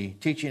worship me,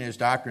 teaching as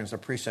doctrines the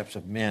precepts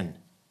of men.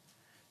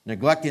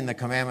 Neglecting the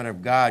commandment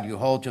of God, you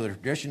hold to the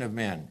tradition of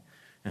men.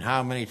 And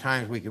how many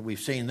times we've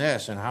seen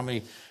this, and how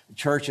many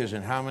churches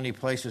and how many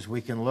places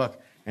we can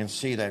look and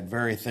see that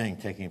very thing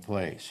taking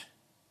place.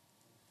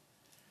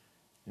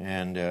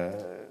 And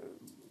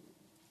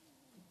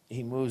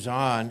he moves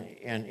on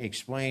and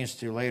explains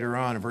to later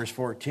on in verse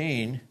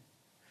 14,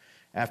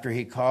 after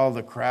he called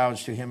the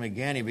crowds to him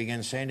again, he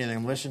begins saying to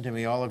them, listen to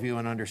me, all of you,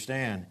 and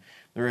understand.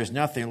 There is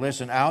nothing,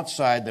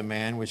 outside the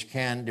man which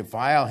can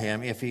defile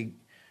him if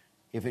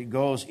it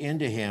goes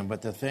into him,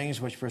 but the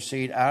things which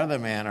proceed out of the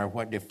man are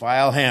what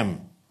defile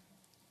him.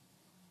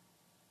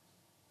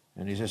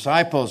 And his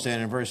disciples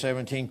then in verse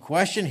 17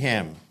 question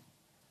him.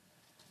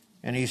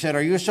 And he said,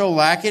 are you so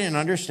lacking in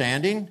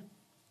understanding?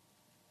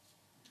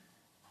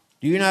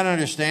 Do you not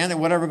understand that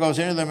whatever goes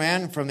into the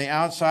man from the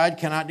outside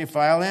cannot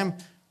defile him?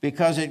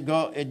 Because it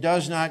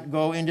does not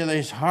go into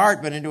his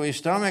heart, but into his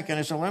stomach, and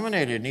is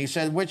eliminated. And he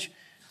said,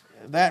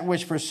 that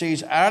which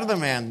proceeds out of the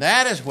man,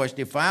 that is what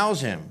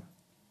defiles him.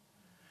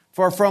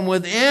 For from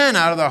within,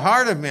 out of the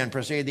heart of men,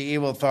 proceed the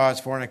evil thoughts,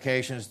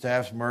 fornications,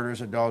 thefts,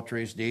 murders,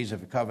 adulteries, deeds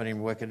of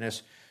coveting,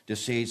 wickedness,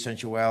 deceit,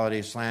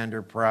 sensuality,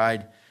 slander,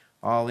 pride.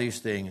 All these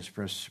things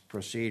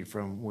proceed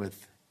from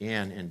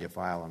within and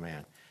defile a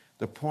man.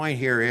 The point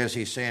here is,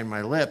 he's saying,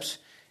 the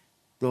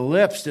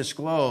lips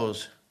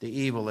disclose the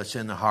evil that's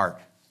in the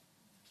heart.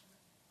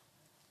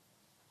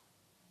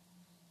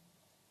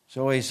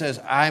 So he says,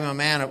 I'm a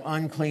man of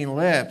unclean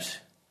lips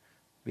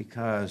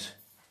because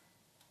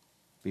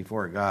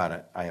before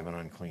God I have an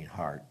unclean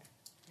heart,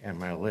 and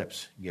my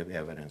lips give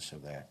evidence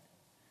of that,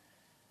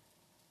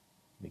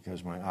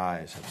 because my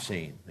eyes have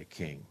seen the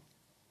King.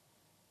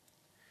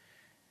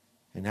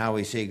 And now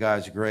we see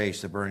God's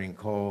grace, the burning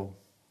coal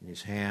in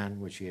his hand,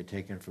 which he had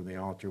taken from the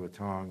altar with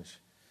tongs.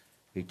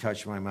 He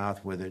touched my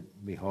mouth with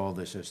it. Behold,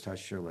 this has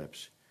touched your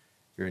lips.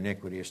 Your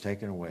iniquity is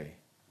taken away.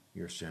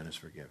 Your sin is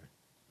forgiven.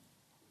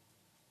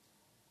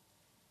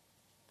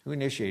 Who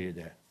initiated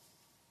that?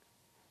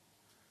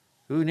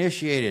 Who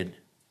initiated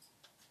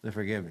the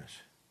forgiveness?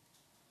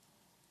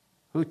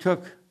 Who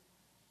took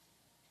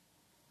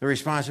the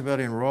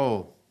responsibility and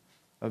role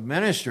of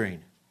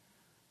ministering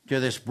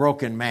to this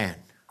broken man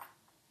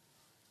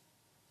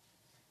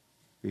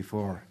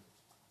before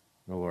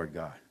the Lord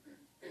God?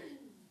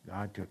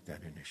 God took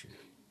that initiative.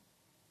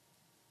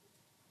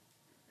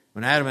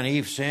 When Adam and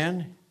Eve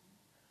sinned,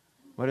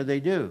 what did they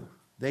do?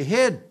 They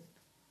hid.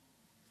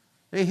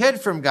 They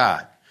hid from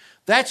God.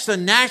 That's the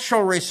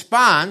natural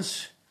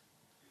response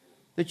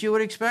that you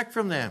would expect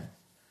from them.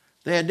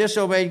 They had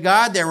disobeyed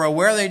God. They were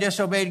aware they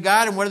disobeyed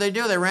God. And what did they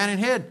do? They ran and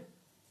hid.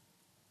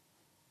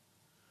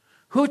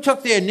 Who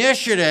took the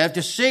initiative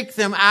to seek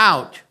them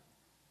out?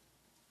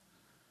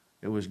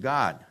 It was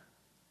God.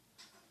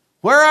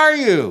 Where are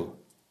you?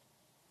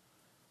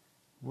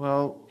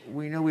 Well,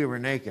 we knew we were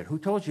naked. Who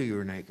told you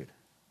were naked?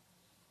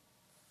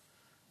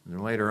 And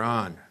then later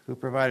on, who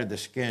provided the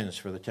skins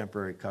for the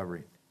temporary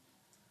covering?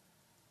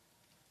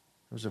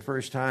 It was the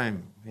first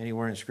time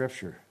anywhere in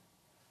Scripture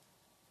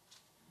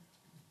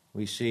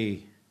we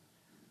see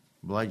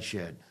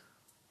bloodshed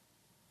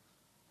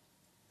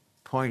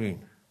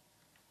pointing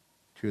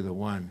to the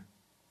one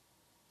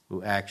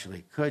who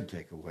actually could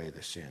take away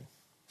the sin,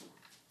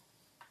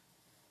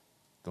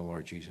 the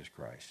Lord Jesus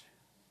Christ.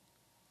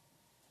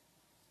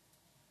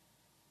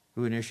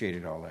 Who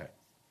initiated all that?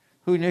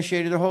 Who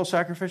initiated the whole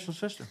sacrificial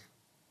system?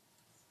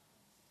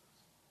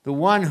 The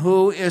one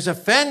who is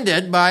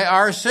offended by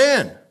our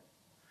sin.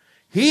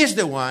 He's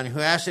the one who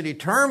has to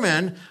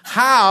determine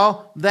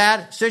how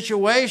that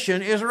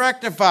situation is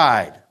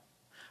rectified,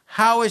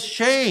 how it's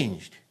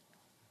changed.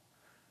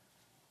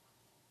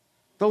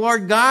 The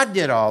Lord God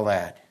did all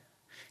that.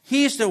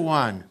 He's the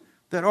one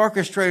that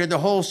orchestrated the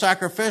whole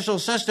sacrificial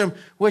system,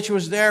 which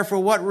was there for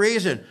what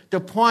reason?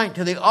 To point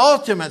to the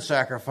ultimate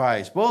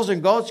sacrifice. Bulls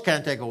and goats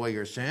can't take away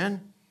your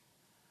sin,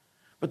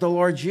 but the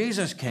Lord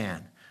Jesus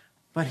can.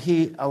 But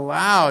he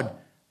allowed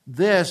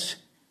this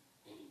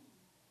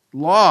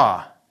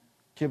law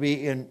to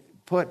be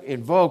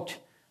invoked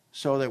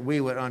so that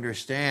we would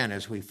understand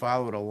as we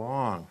followed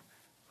along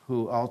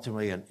who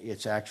ultimately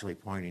it's actually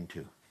pointing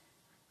to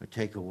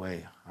take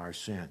away our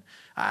sin.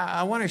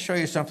 I want to show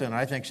you something that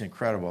I think is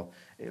incredible.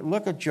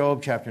 Look at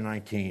Job chapter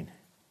 19.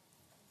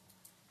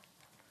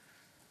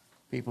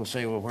 People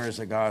say, well, where's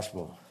the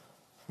gospel?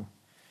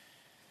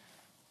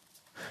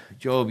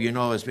 Job, you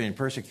know, is being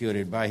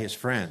persecuted by his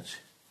friends.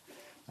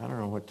 I don't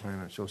know what time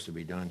I'm supposed to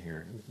be done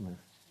here.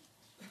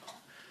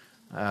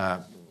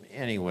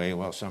 Anyway,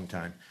 well,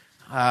 sometime.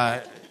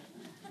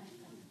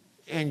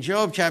 In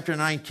Job chapter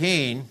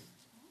 19,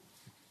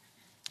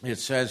 it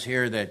says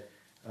here that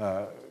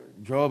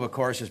Job, of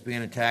course, is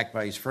being attacked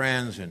by his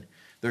friends, and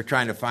they're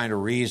trying to find a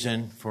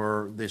reason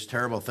for these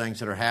terrible things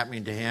that are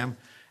happening to him.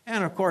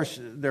 And, of course,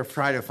 they're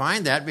trying to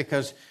find that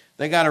because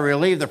they got to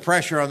relieve the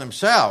pressure on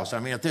themselves. I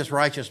mean, if this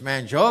righteous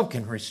man Job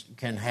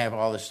can have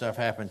all this stuff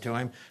happen to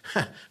him,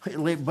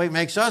 it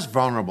makes us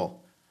vulnerable.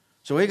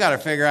 So we got to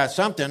figure out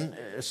something,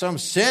 some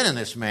sin in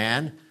this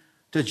man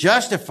to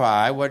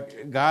justify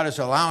what God is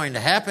allowing to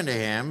happen to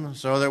him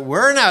so that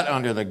we're not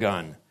under the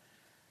gun.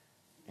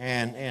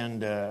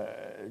 And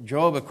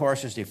Job, of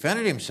course, has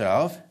defended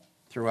himself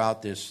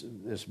throughout this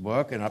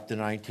book and up to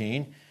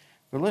 19.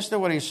 But listen to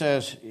what he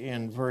says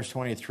in verse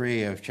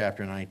 23 of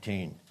chapter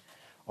 19.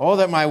 Oh,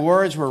 that my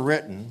words were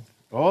written,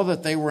 oh,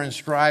 that they were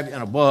inscribed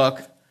in a book,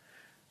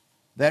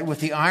 that with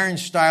the iron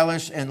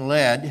stylus and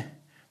lead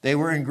they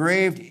were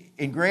engraved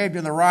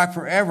in the rock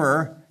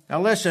forever.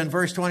 Now listen,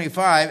 verse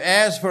 25.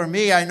 As for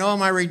me, I know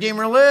my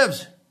Redeemer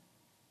lives.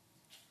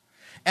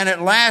 And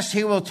at last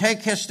he will take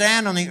his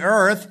stand on the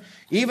earth.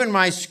 Even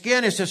my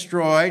skin is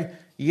destroyed,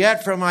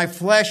 yet from my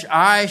flesh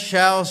I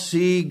shall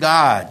see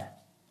God,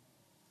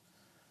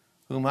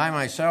 whom I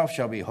myself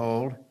shall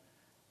behold,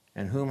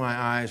 and whom my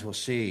eyes will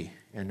see,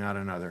 and not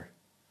another.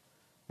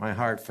 My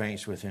heart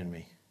faints within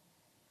me.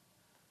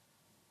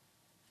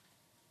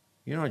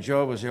 You know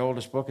Job was the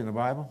oldest book in the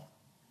Bible?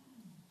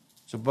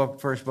 It's the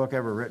first book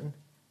ever written.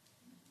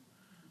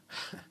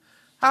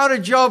 How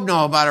did Job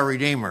know about a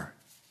Redeemer?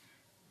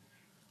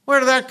 Where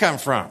did that come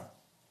from?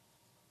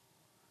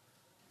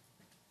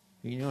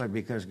 He knew it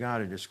because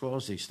God had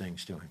disclosed these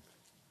things to him.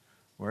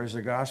 Where's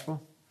the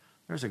gospel?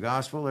 There's the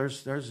gospel.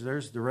 There's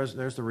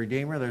the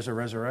Redeemer. There's a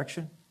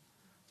resurrection.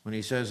 When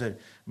he says that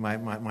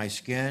my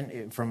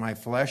skin, from my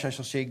flesh I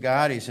shall see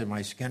God, he said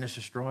my skin is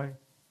destroyed.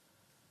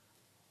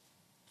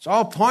 It's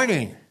all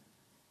pointing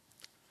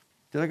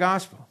to the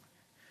gospel.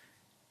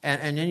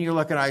 And then you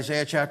look at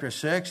Isaiah chapter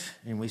 6,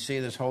 and we see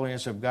this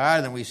holiness of God,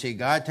 and then we see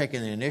God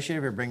taking the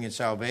initiative of bringing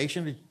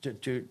salvation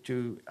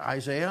to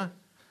Isaiah.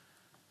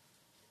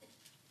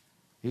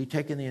 He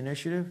taking the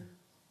initiative.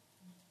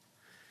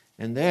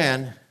 And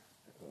then,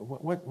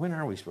 when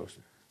are we supposed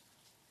to?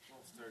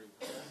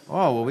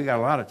 Oh, well, we got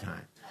a lot of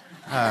time.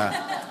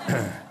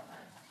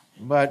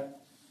 But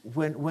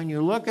when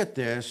you look at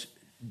this,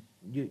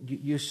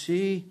 you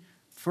see,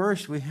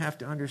 first we have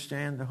to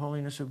understand the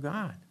holiness of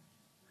God.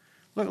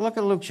 Look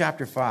at Luke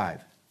chapter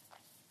 5.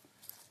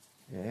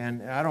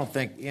 And I don't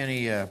think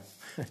any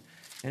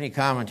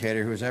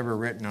commentator who's ever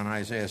written on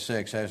Isaiah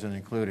 6 hasn't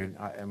included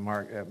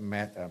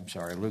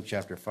Luke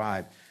chapter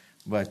 5.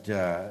 But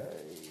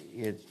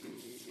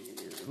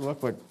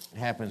look what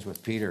happens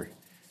with Peter.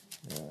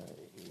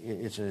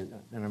 It's an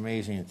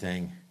amazing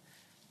thing.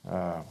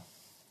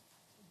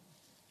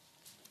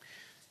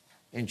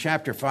 In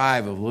chapter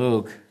 5 of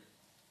Luke,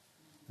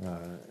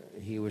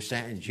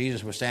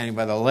 Jesus was standing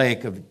by the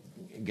lake of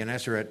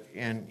Gennesaret,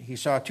 and he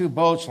saw two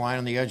boats lying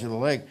on the edge of the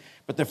lake.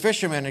 But the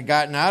fishermen had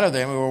gotten out of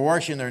them and were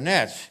washing their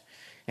nets.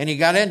 And he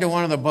got into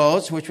one of the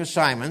boats, which was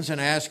Simon's,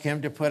 and asked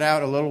him to put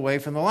out a little way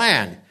from the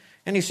land.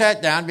 And he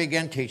sat down and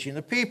began teaching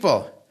the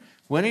people.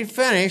 When he'd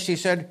finished, he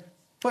said,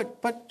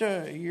 Put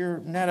your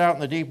net out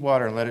in the deep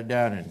water and let it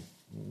down, and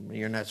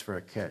your net's for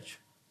a catch.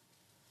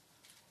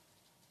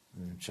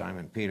 And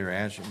Simon Peter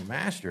answered,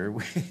 Master,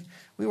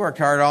 we worked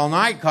hard all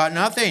night, caught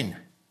nothing.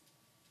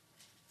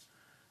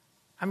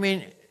 I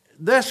mean,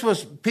 this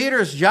was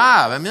Peter's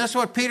job. I mean, this is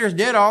what Peter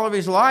did all of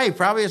his life.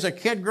 Probably as a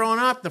kid growing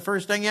up, the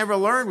first thing he ever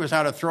learned was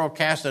how to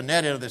cast a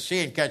net into the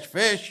sea and catch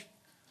fish.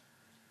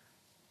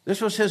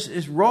 This was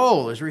his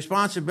role, his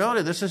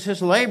responsibility. This is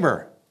his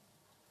labor.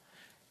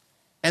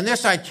 And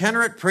this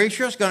itinerant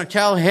preacher is going to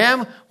tell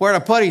him where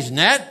to put his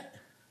net?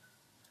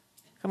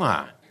 Come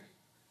on.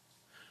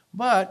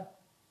 But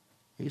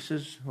he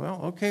says,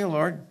 well, okay,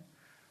 Lord,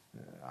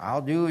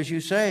 I'll do as you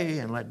say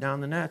and let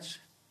down the nets.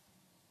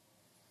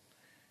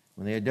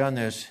 When they had done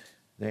this,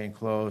 they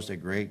enclosed a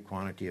great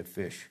quantity of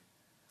fish,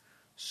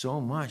 so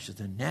much that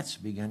the nets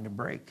began to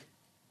break.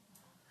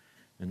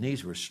 And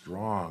these were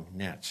strong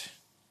nets.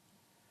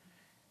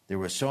 There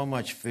was so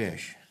much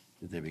fish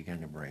that they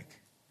began to break.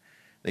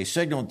 They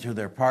signaled to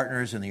their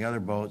partners in the other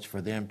boats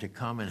for them to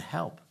come and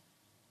help.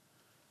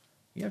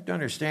 You have to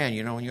understand,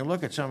 when you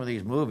look at some of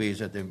these movies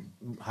that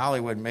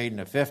Hollywood made in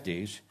the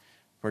 50s,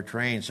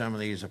 portraying some of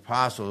these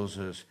apostles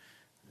as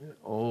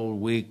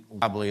old, weak,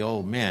 wobbly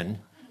old men,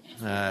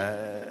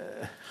 I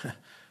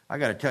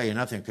got to tell you,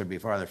 nothing could be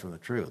farther from the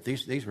truth.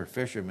 These were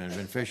fishermen,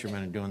 been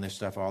fishermen and doing this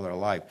stuff all their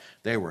life.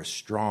 They were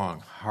strong,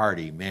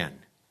 hardy men,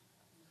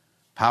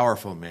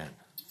 powerful men.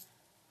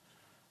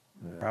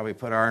 Probably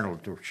put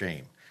Arnold to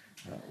shame.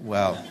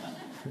 Well,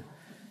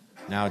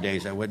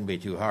 nowadays that wouldn't be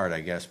too hard,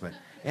 I guess. But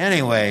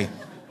anyway,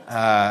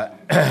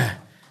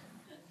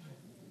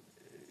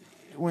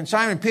 when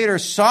Simon Peter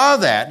saw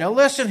that, now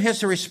listen to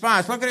his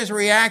response. Look at his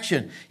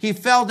reaction. He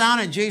fell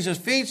down at Jesus'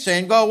 feet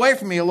saying, Go away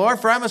from me,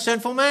 Lord, for I'm a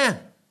sinful man.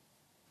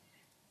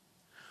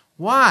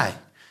 Why?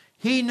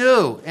 He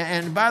knew,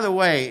 and by the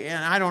way,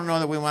 and I don't know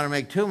that we want to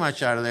make too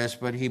much out of this,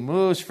 but he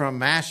moves from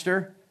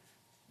master.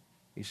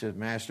 He says,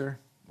 Master,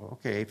 well,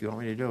 okay, if you want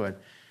me to do it.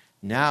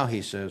 Now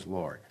he says,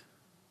 Lord.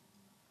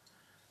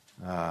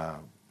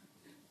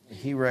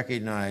 He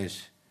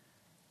recognized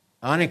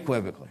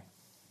unequivocally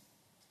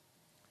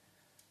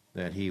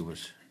that he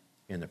was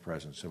in the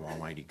presence of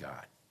Almighty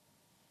God.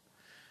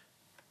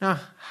 Now,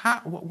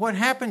 what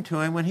happened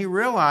to him when he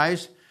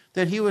realized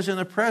that he was in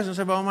the presence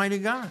of Almighty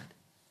God?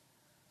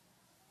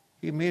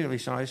 He immediately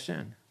saw his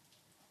sin.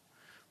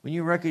 When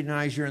you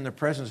recognize you're in the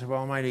presence of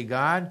Almighty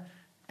God,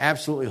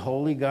 absolutely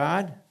holy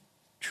God,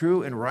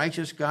 true and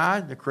righteous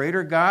God, the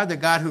Creator God, the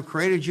God who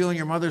created you in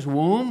your mother's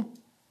womb,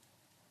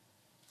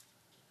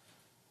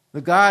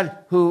 the God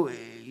who,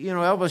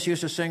 Elvis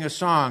used to sing a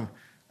song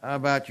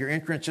about your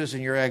entrances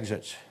and your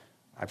exits.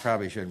 I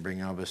probably shouldn't bring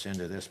Elvis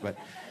into this, but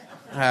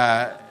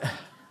that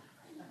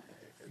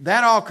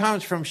all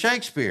comes from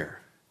Shakespeare.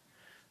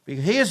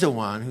 Because he is the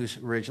one who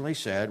originally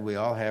said we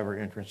all have our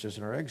entrances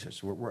and our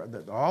exits.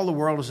 All the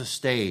world is a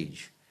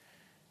stage,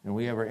 and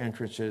we have our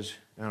entrances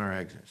and our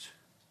exits.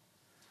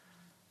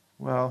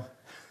 Well,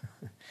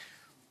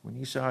 when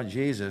he saw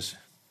Jesus,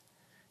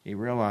 he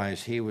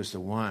realized he was the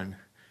one.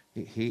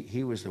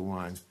 He was the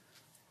one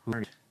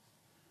who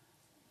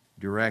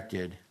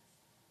directed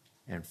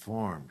and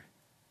formed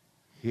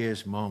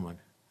his moment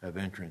of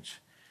entrance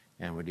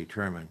and would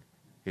determine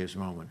his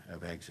moment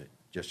of exit,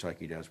 just like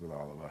he does with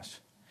all of us.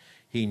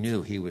 He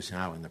knew he was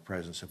now in the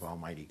presence of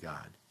Almighty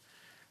God.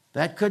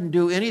 That couldn't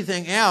do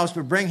anything else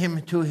but bring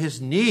him to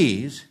his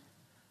knees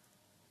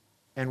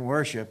and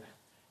worship.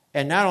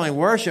 And not only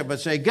worship,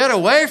 but say, Get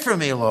away from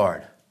me,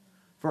 Lord,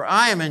 for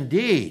I am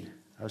indeed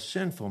a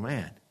sinful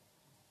man.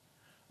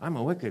 I'm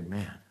a wicked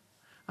man.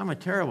 I'm a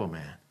terrible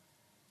man.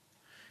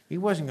 He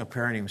wasn't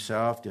comparing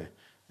himself to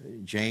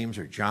James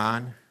or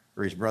John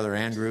or his brother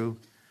Andrew.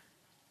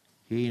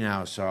 He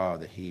now saw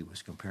that he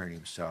was comparing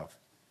himself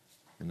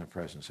in the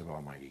presence of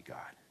Almighty God.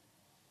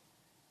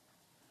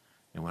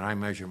 And when I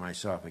measure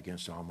myself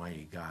against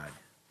Almighty God,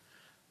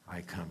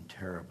 I come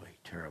terribly,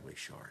 terribly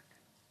short.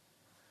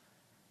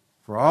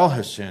 For all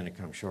have sinned and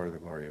come short of the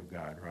glory of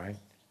God, right?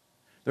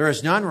 There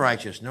is none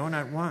righteous, no,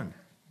 not one.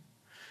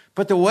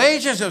 But the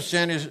wages of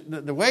sin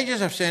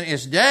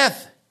is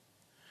death.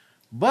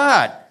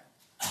 But,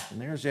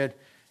 and there's that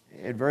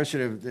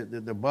adversity of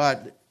the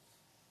but,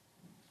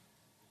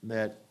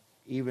 that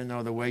even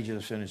though the wages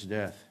of sin is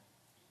death,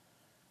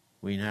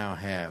 we now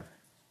have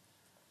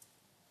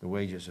the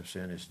wages of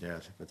sin is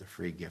death, but the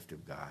free gift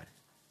of God.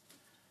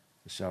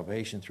 The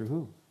salvation through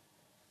who?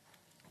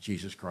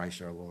 Jesus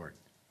Christ our Lord.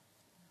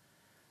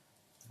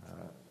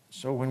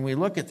 So when we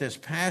look at this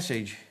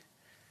passage,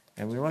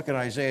 and we look at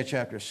Isaiah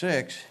chapter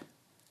 6,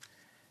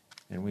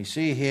 and we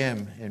see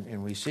him,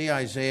 and we see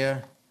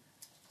Isaiah,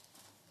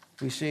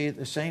 we see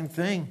the same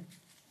thing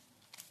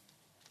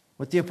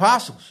with the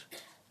apostles.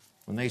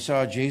 When they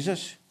saw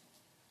Jesus,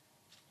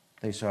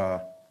 they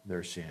saw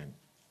their sin.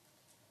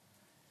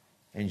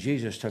 And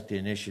Jesus took the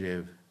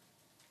initiative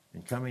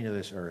in coming to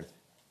this earth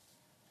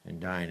and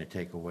dying to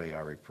take away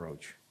our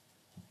reproach.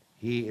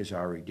 He is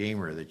our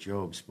Redeemer that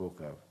Job spoke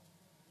of.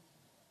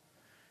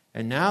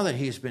 And now that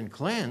he's been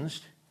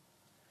cleansed,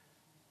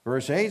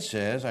 verse 8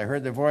 says, I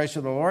heard the voice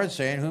of the Lord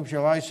saying, whom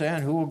shall I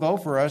send? Who will go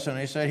for us? And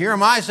he said, here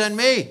am I, send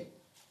me.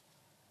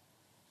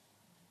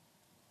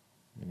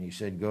 And he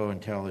said, go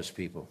and tell this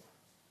people.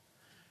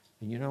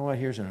 And you know what?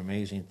 Here's an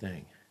amazing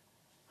thing.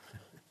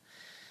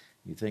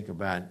 You think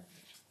about,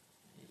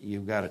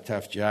 you've got a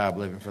tough job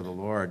living for the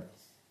Lord.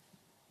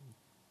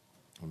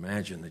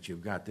 Imagine that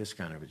you've got this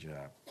kind of a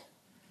job.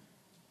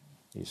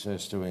 He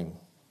says to him,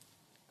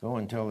 go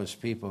and tell this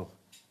people,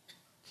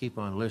 keep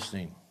on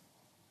listening,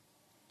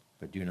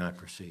 but do not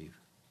perceive.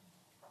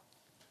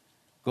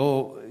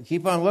 Go,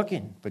 keep on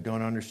looking, but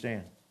don't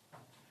understand.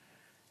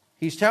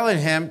 He's telling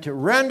him to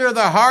render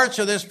the hearts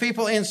of this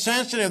people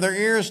insensitive, their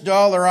ears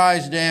dull, their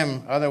eyes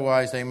dim.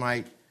 Otherwise, they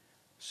might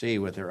see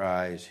with their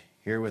eyes,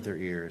 hear with their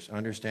ears,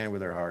 understand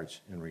with their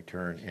hearts, and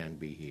return and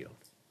be healed.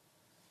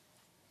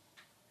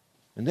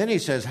 And then he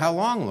says, how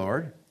long,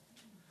 Lord?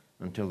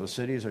 Until the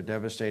cities are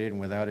devastated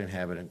and without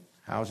inhabitant,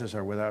 houses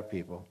are without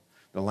people,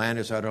 the land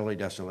is utterly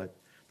desolate.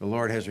 The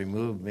Lord has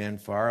removed men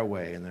far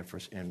away, and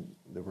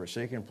the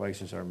forsaken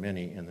places are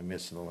many in the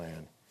midst of the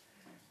land.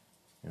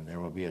 And there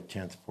will be a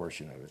tenth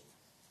portion of it.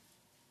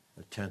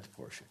 A tenth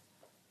portion.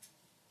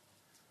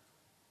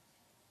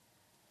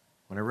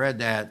 When I read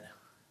that,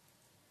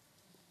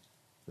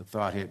 the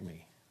thought hit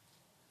me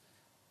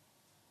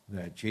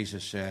that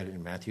Jesus said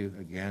in Matthew,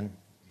 again,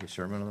 his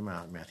Sermon on the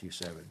Mount, Matthew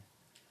 7,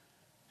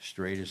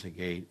 straight is the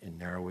gate and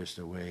narrow is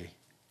the way,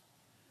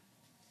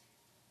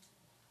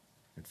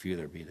 and few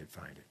there be that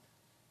find it.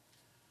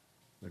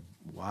 But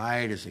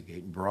wide is the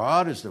gate, and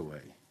broad is the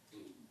way,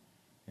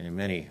 and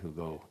many who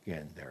go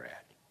in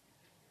thereat.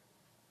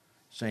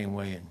 Same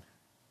way in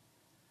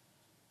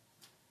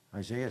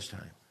Isaiah's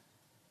time.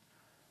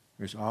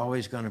 There's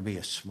always going to be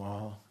a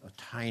small, a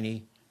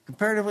tiny,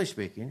 comparatively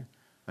speaking,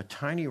 a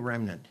tiny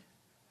remnant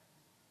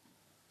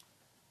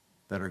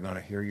that are going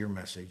to hear your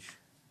message,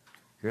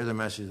 hear the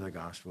message of the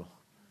gospel,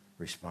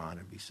 respond,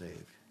 and be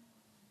saved.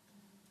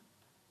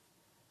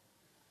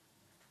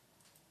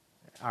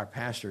 Our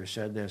pastor has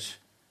said this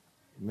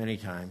many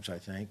times, I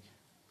think.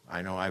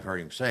 I know I've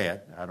heard him say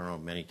it. I don't know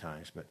many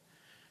times, but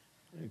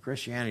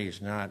Christianity is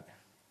not,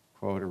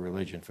 quote, a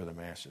religion for the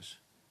masses.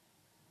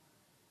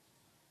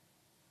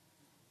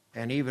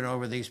 And even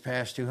over these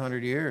past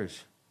 200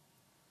 years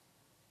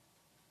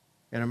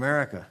in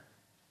America,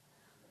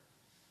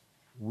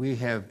 we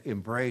have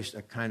embraced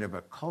a kind of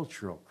a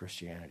cultural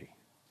Christianity,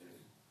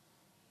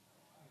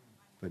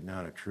 but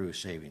not a true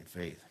saving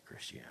faith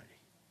Christianity.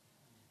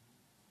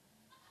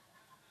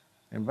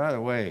 And by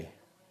the way,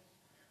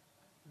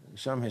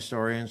 some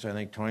historians, I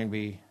think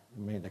Toynbee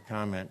made the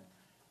comment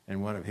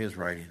in one of his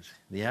writings,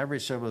 the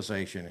average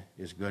civilization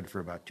is good for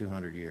about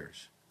 200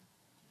 years.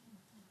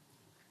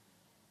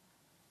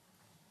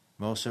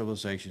 Most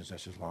civilizations,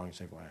 that's as long as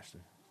they've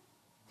lasted.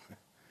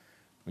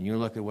 When you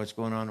look at what's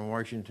going on in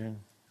Washington,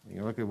 when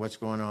you look at what's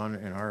going on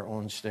in our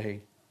own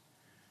state,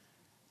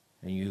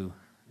 and you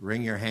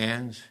wring your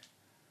hands,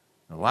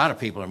 a lot of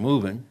people are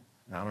moving.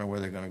 I don't know where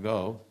they're going to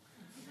go,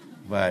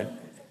 but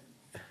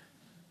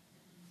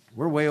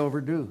we're way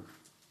overdue.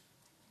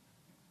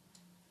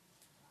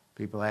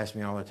 People ask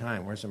me all the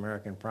time, where's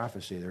American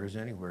prophecy? There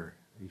isn't anywhere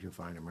you can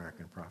find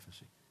American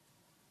prophecy.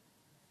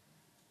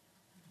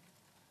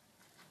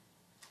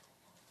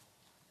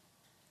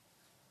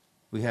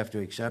 We have to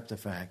accept the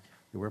fact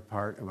that we're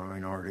part of a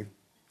minority,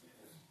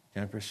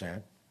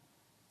 10%.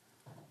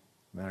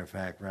 Matter of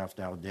fact, Ralph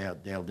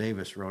Dale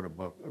Davis wrote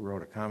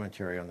a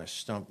commentary on the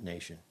stump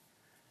nation,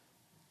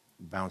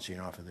 bouncing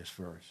off of this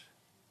verse.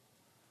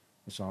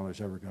 That's all there's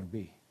ever going to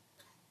be.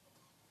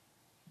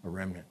 A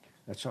remnant.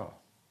 That's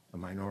all. A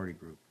minority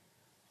group.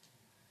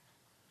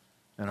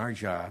 And our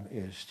job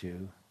is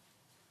to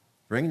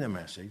bring the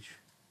message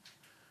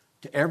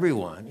to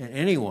everyone and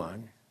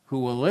anyone who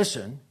will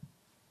listen,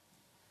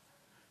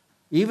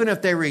 even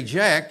if they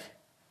reject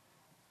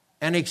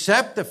and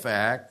accept the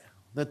fact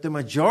that the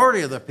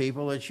majority of the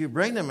people that you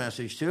bring the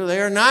message to,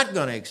 they are not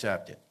going to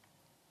accept it.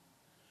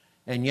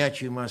 And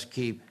yet you must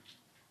keep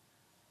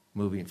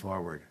moving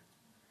forward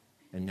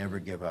and never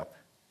give up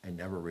and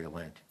never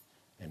relent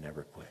and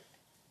never quit.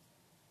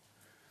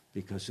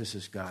 Because this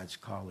is God's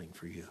calling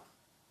for you.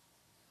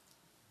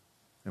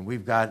 And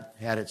we've had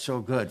it so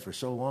good for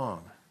so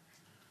long.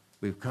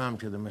 We've come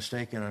to the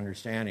mistaken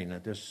understanding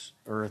that this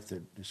earth,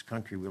 that this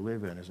country we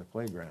live in, is a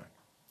playground.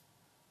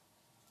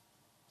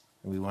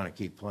 And we want to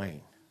keep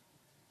playing.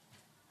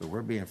 But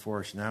we're being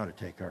forced now to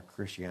take our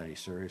Christianity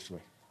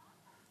seriously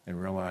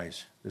and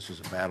realize this is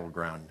a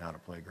battleground, not a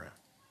playground.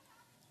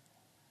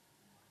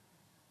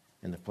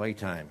 And the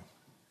playtime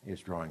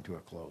is drawing to a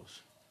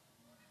close.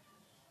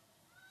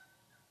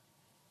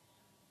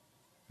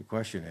 The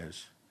question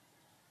is,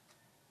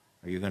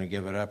 are you going to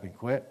give it up and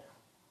quit?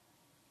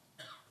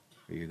 Or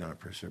are you going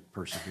to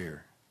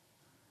persevere?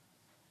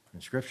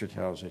 And Scripture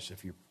tells us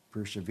if you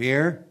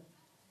persevere,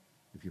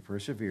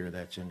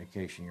 that's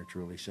indication you're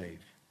truly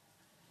saved.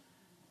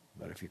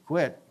 But if you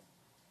quit,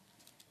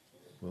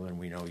 well, then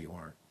we know you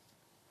aren't.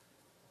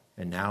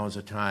 And now is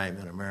a time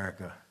in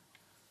America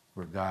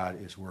where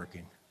God is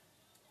working.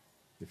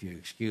 If you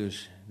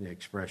excuse the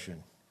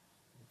expression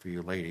for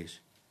you ladies,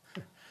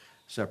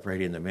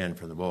 separating the men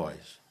from the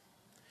boys,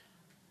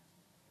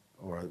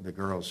 or the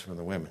girls from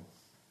the women.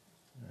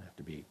 I have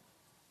to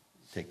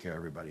take care of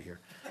everybody here.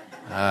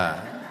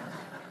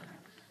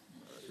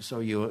 So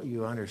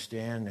you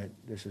understand that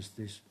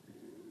these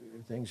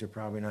things are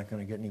probably not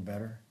going to get any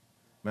better.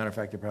 Matter of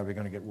fact, they're probably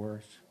going to get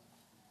worse.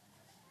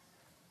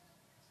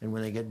 And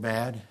when they get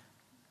bad,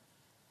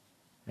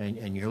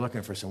 and you're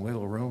looking for some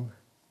wiggle room,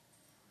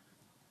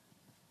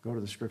 go to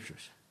the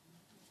Scriptures.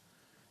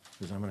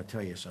 Because I'm going to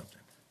tell you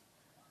something.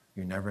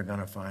 You're never going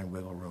to find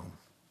wiggle room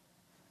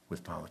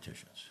with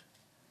politicians,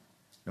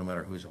 no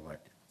matter who's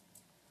elected.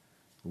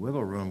 The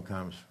wiggle room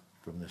comes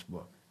from this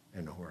book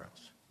and nowhere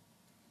else.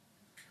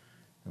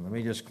 And let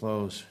me just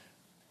close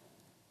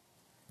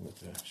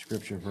with a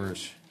scripture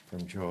verse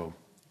from Job,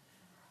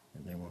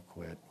 and then we'll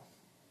quit.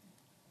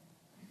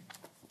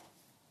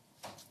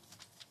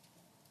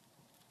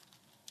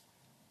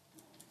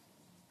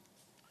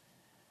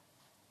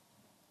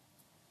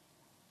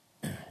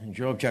 In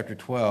Job chapter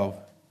 12,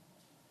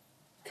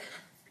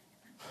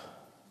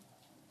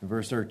 in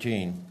verse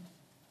 13,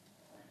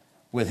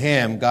 with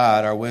him,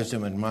 God, our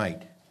wisdom and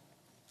might.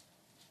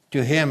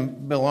 To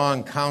him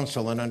belong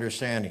counsel and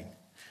understanding.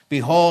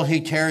 Behold, he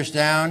tears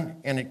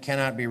down, and it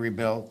cannot be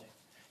rebuilt.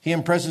 He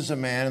imprisons a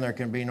man, and there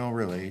can be no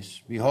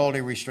release. Behold,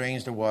 he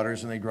restrains the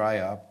waters, and they dry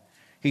up.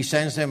 He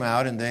sends them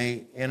out, and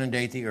they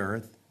inundate the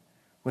earth.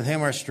 With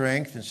him are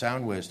strength and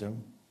sound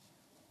wisdom.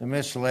 The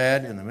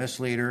misled and the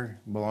misleader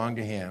belong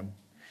to him.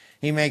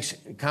 He makes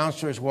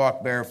counselors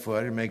walk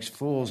barefoot and makes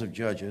fools of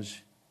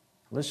judges.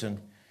 Listen,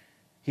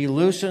 he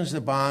loosens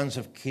the bonds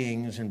of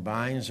kings and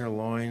binds their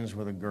loins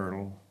with a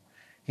girdle.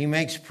 He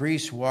makes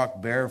priests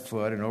walk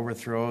barefoot and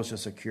overthrows the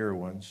secure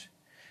ones.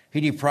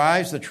 He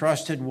deprives the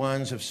trusted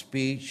ones of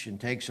speech and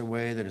takes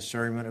away the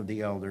discernment of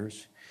the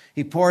elders.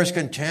 He pours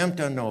contempt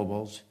on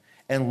nobles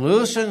and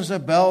loosens the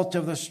belt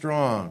of the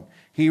strong.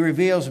 He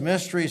reveals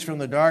mysteries from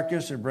the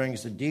darkness and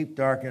brings the deep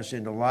darkness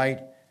into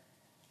light.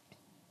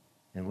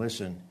 And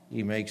listen,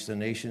 he makes the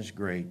nations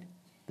great,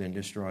 then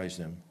destroys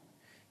them.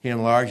 He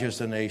enlarges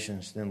the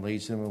nations, then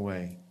leads them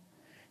away.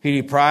 He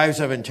deprives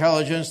of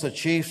intelligence the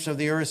chiefs of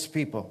the earth's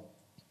people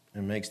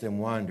and makes them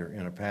wander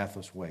in a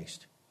pathless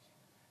waste.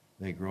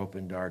 They grope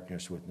in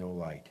darkness with no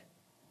light,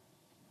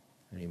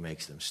 and he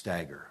makes them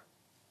stagger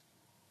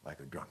like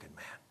a drunken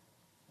man.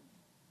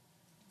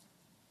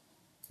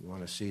 You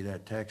want to see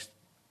that text?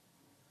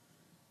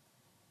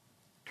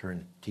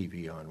 Turn the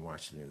TV on and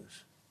watch the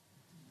news.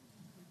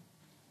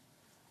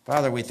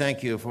 Father, we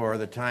thank you for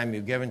the time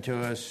you've given to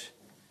us.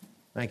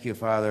 Thank you,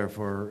 Father,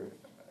 for,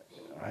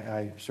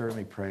 I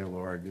certainly pray,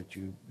 Lord, that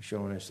you've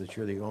shown us that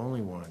you're the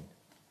only one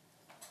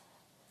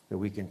that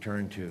we can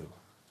turn to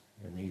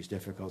in these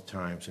difficult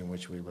times in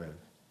which we live.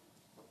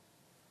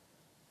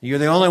 You're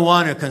the only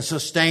one who can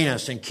sustain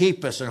us and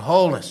keep us in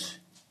wholeness.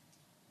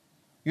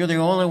 You're the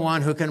only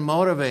one who can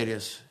motivate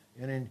us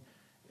and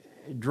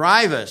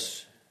drive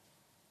us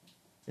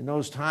in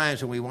those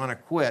times when we want to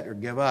quit or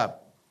give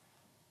up.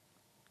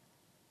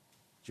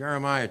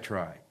 Jeremiah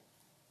tried,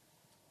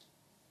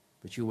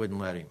 but you wouldn't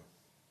let him.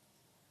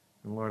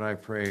 And Lord, I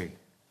pray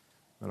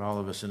that all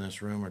of us in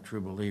this room are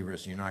true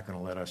believers, and you're not going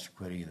to let us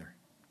quit either.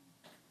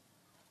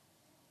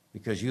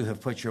 Because you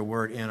have put your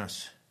word in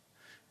us.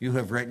 You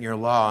have written your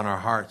law on our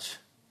hearts.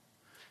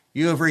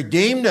 You have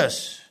redeemed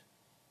us.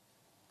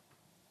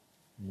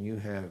 And you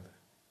have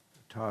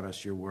taught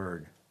us your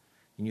word.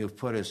 And you have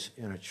put us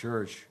in a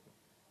church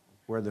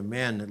where the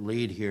men that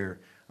lead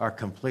here are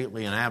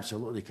completely and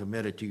absolutely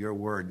committed to your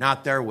word.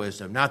 Not their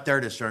wisdom, not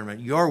their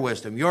discernment. Your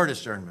wisdom, your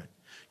discernment,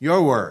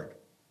 your word.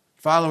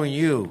 Following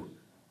you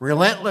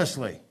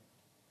relentlessly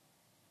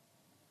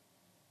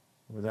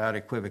without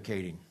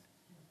equivocating.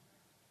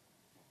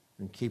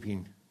 And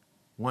keeping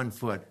one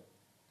foot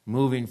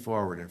moving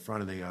forward in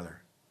front of the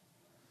other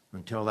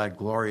until that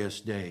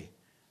glorious day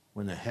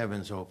when the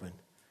heavens open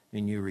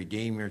and you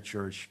redeem your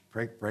church,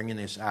 bringing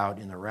this out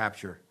in the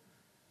rapture,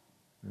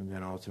 and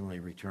then ultimately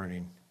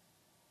returning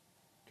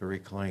to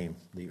reclaim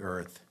the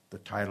earth, the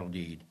title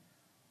deed,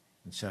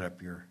 and set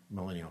up your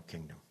millennial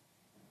kingdom.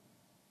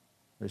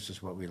 This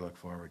is what we look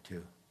forward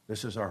to.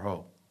 This is our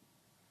hope.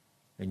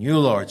 And you,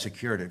 Lord,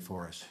 secured it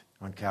for us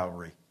on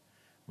Calvary.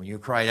 When you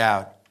cried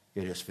out,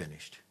 it is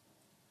finished.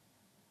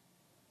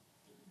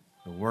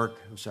 The work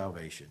of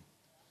salvation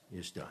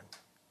is done.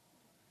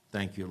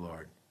 Thank you,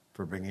 Lord,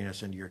 for bringing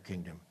us into your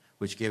kingdom,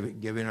 which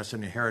giving us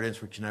an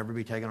inheritance which can never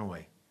be taken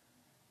away,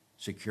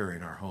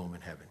 securing our home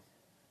in heaven.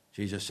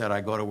 Jesus said,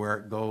 I go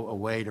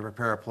away to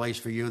prepare a place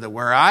for you, that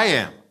where I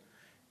am,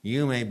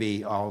 you may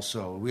be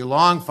also. We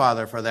long,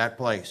 Father, for that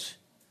place.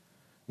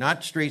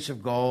 Not streets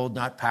of gold,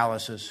 not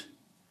palaces,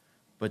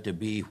 but to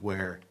be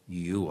where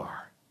you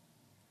are.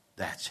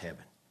 That's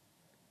heaven.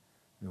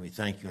 And we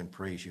thank you and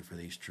praise you for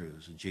these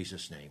truths. In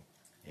Jesus' name,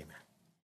 amen.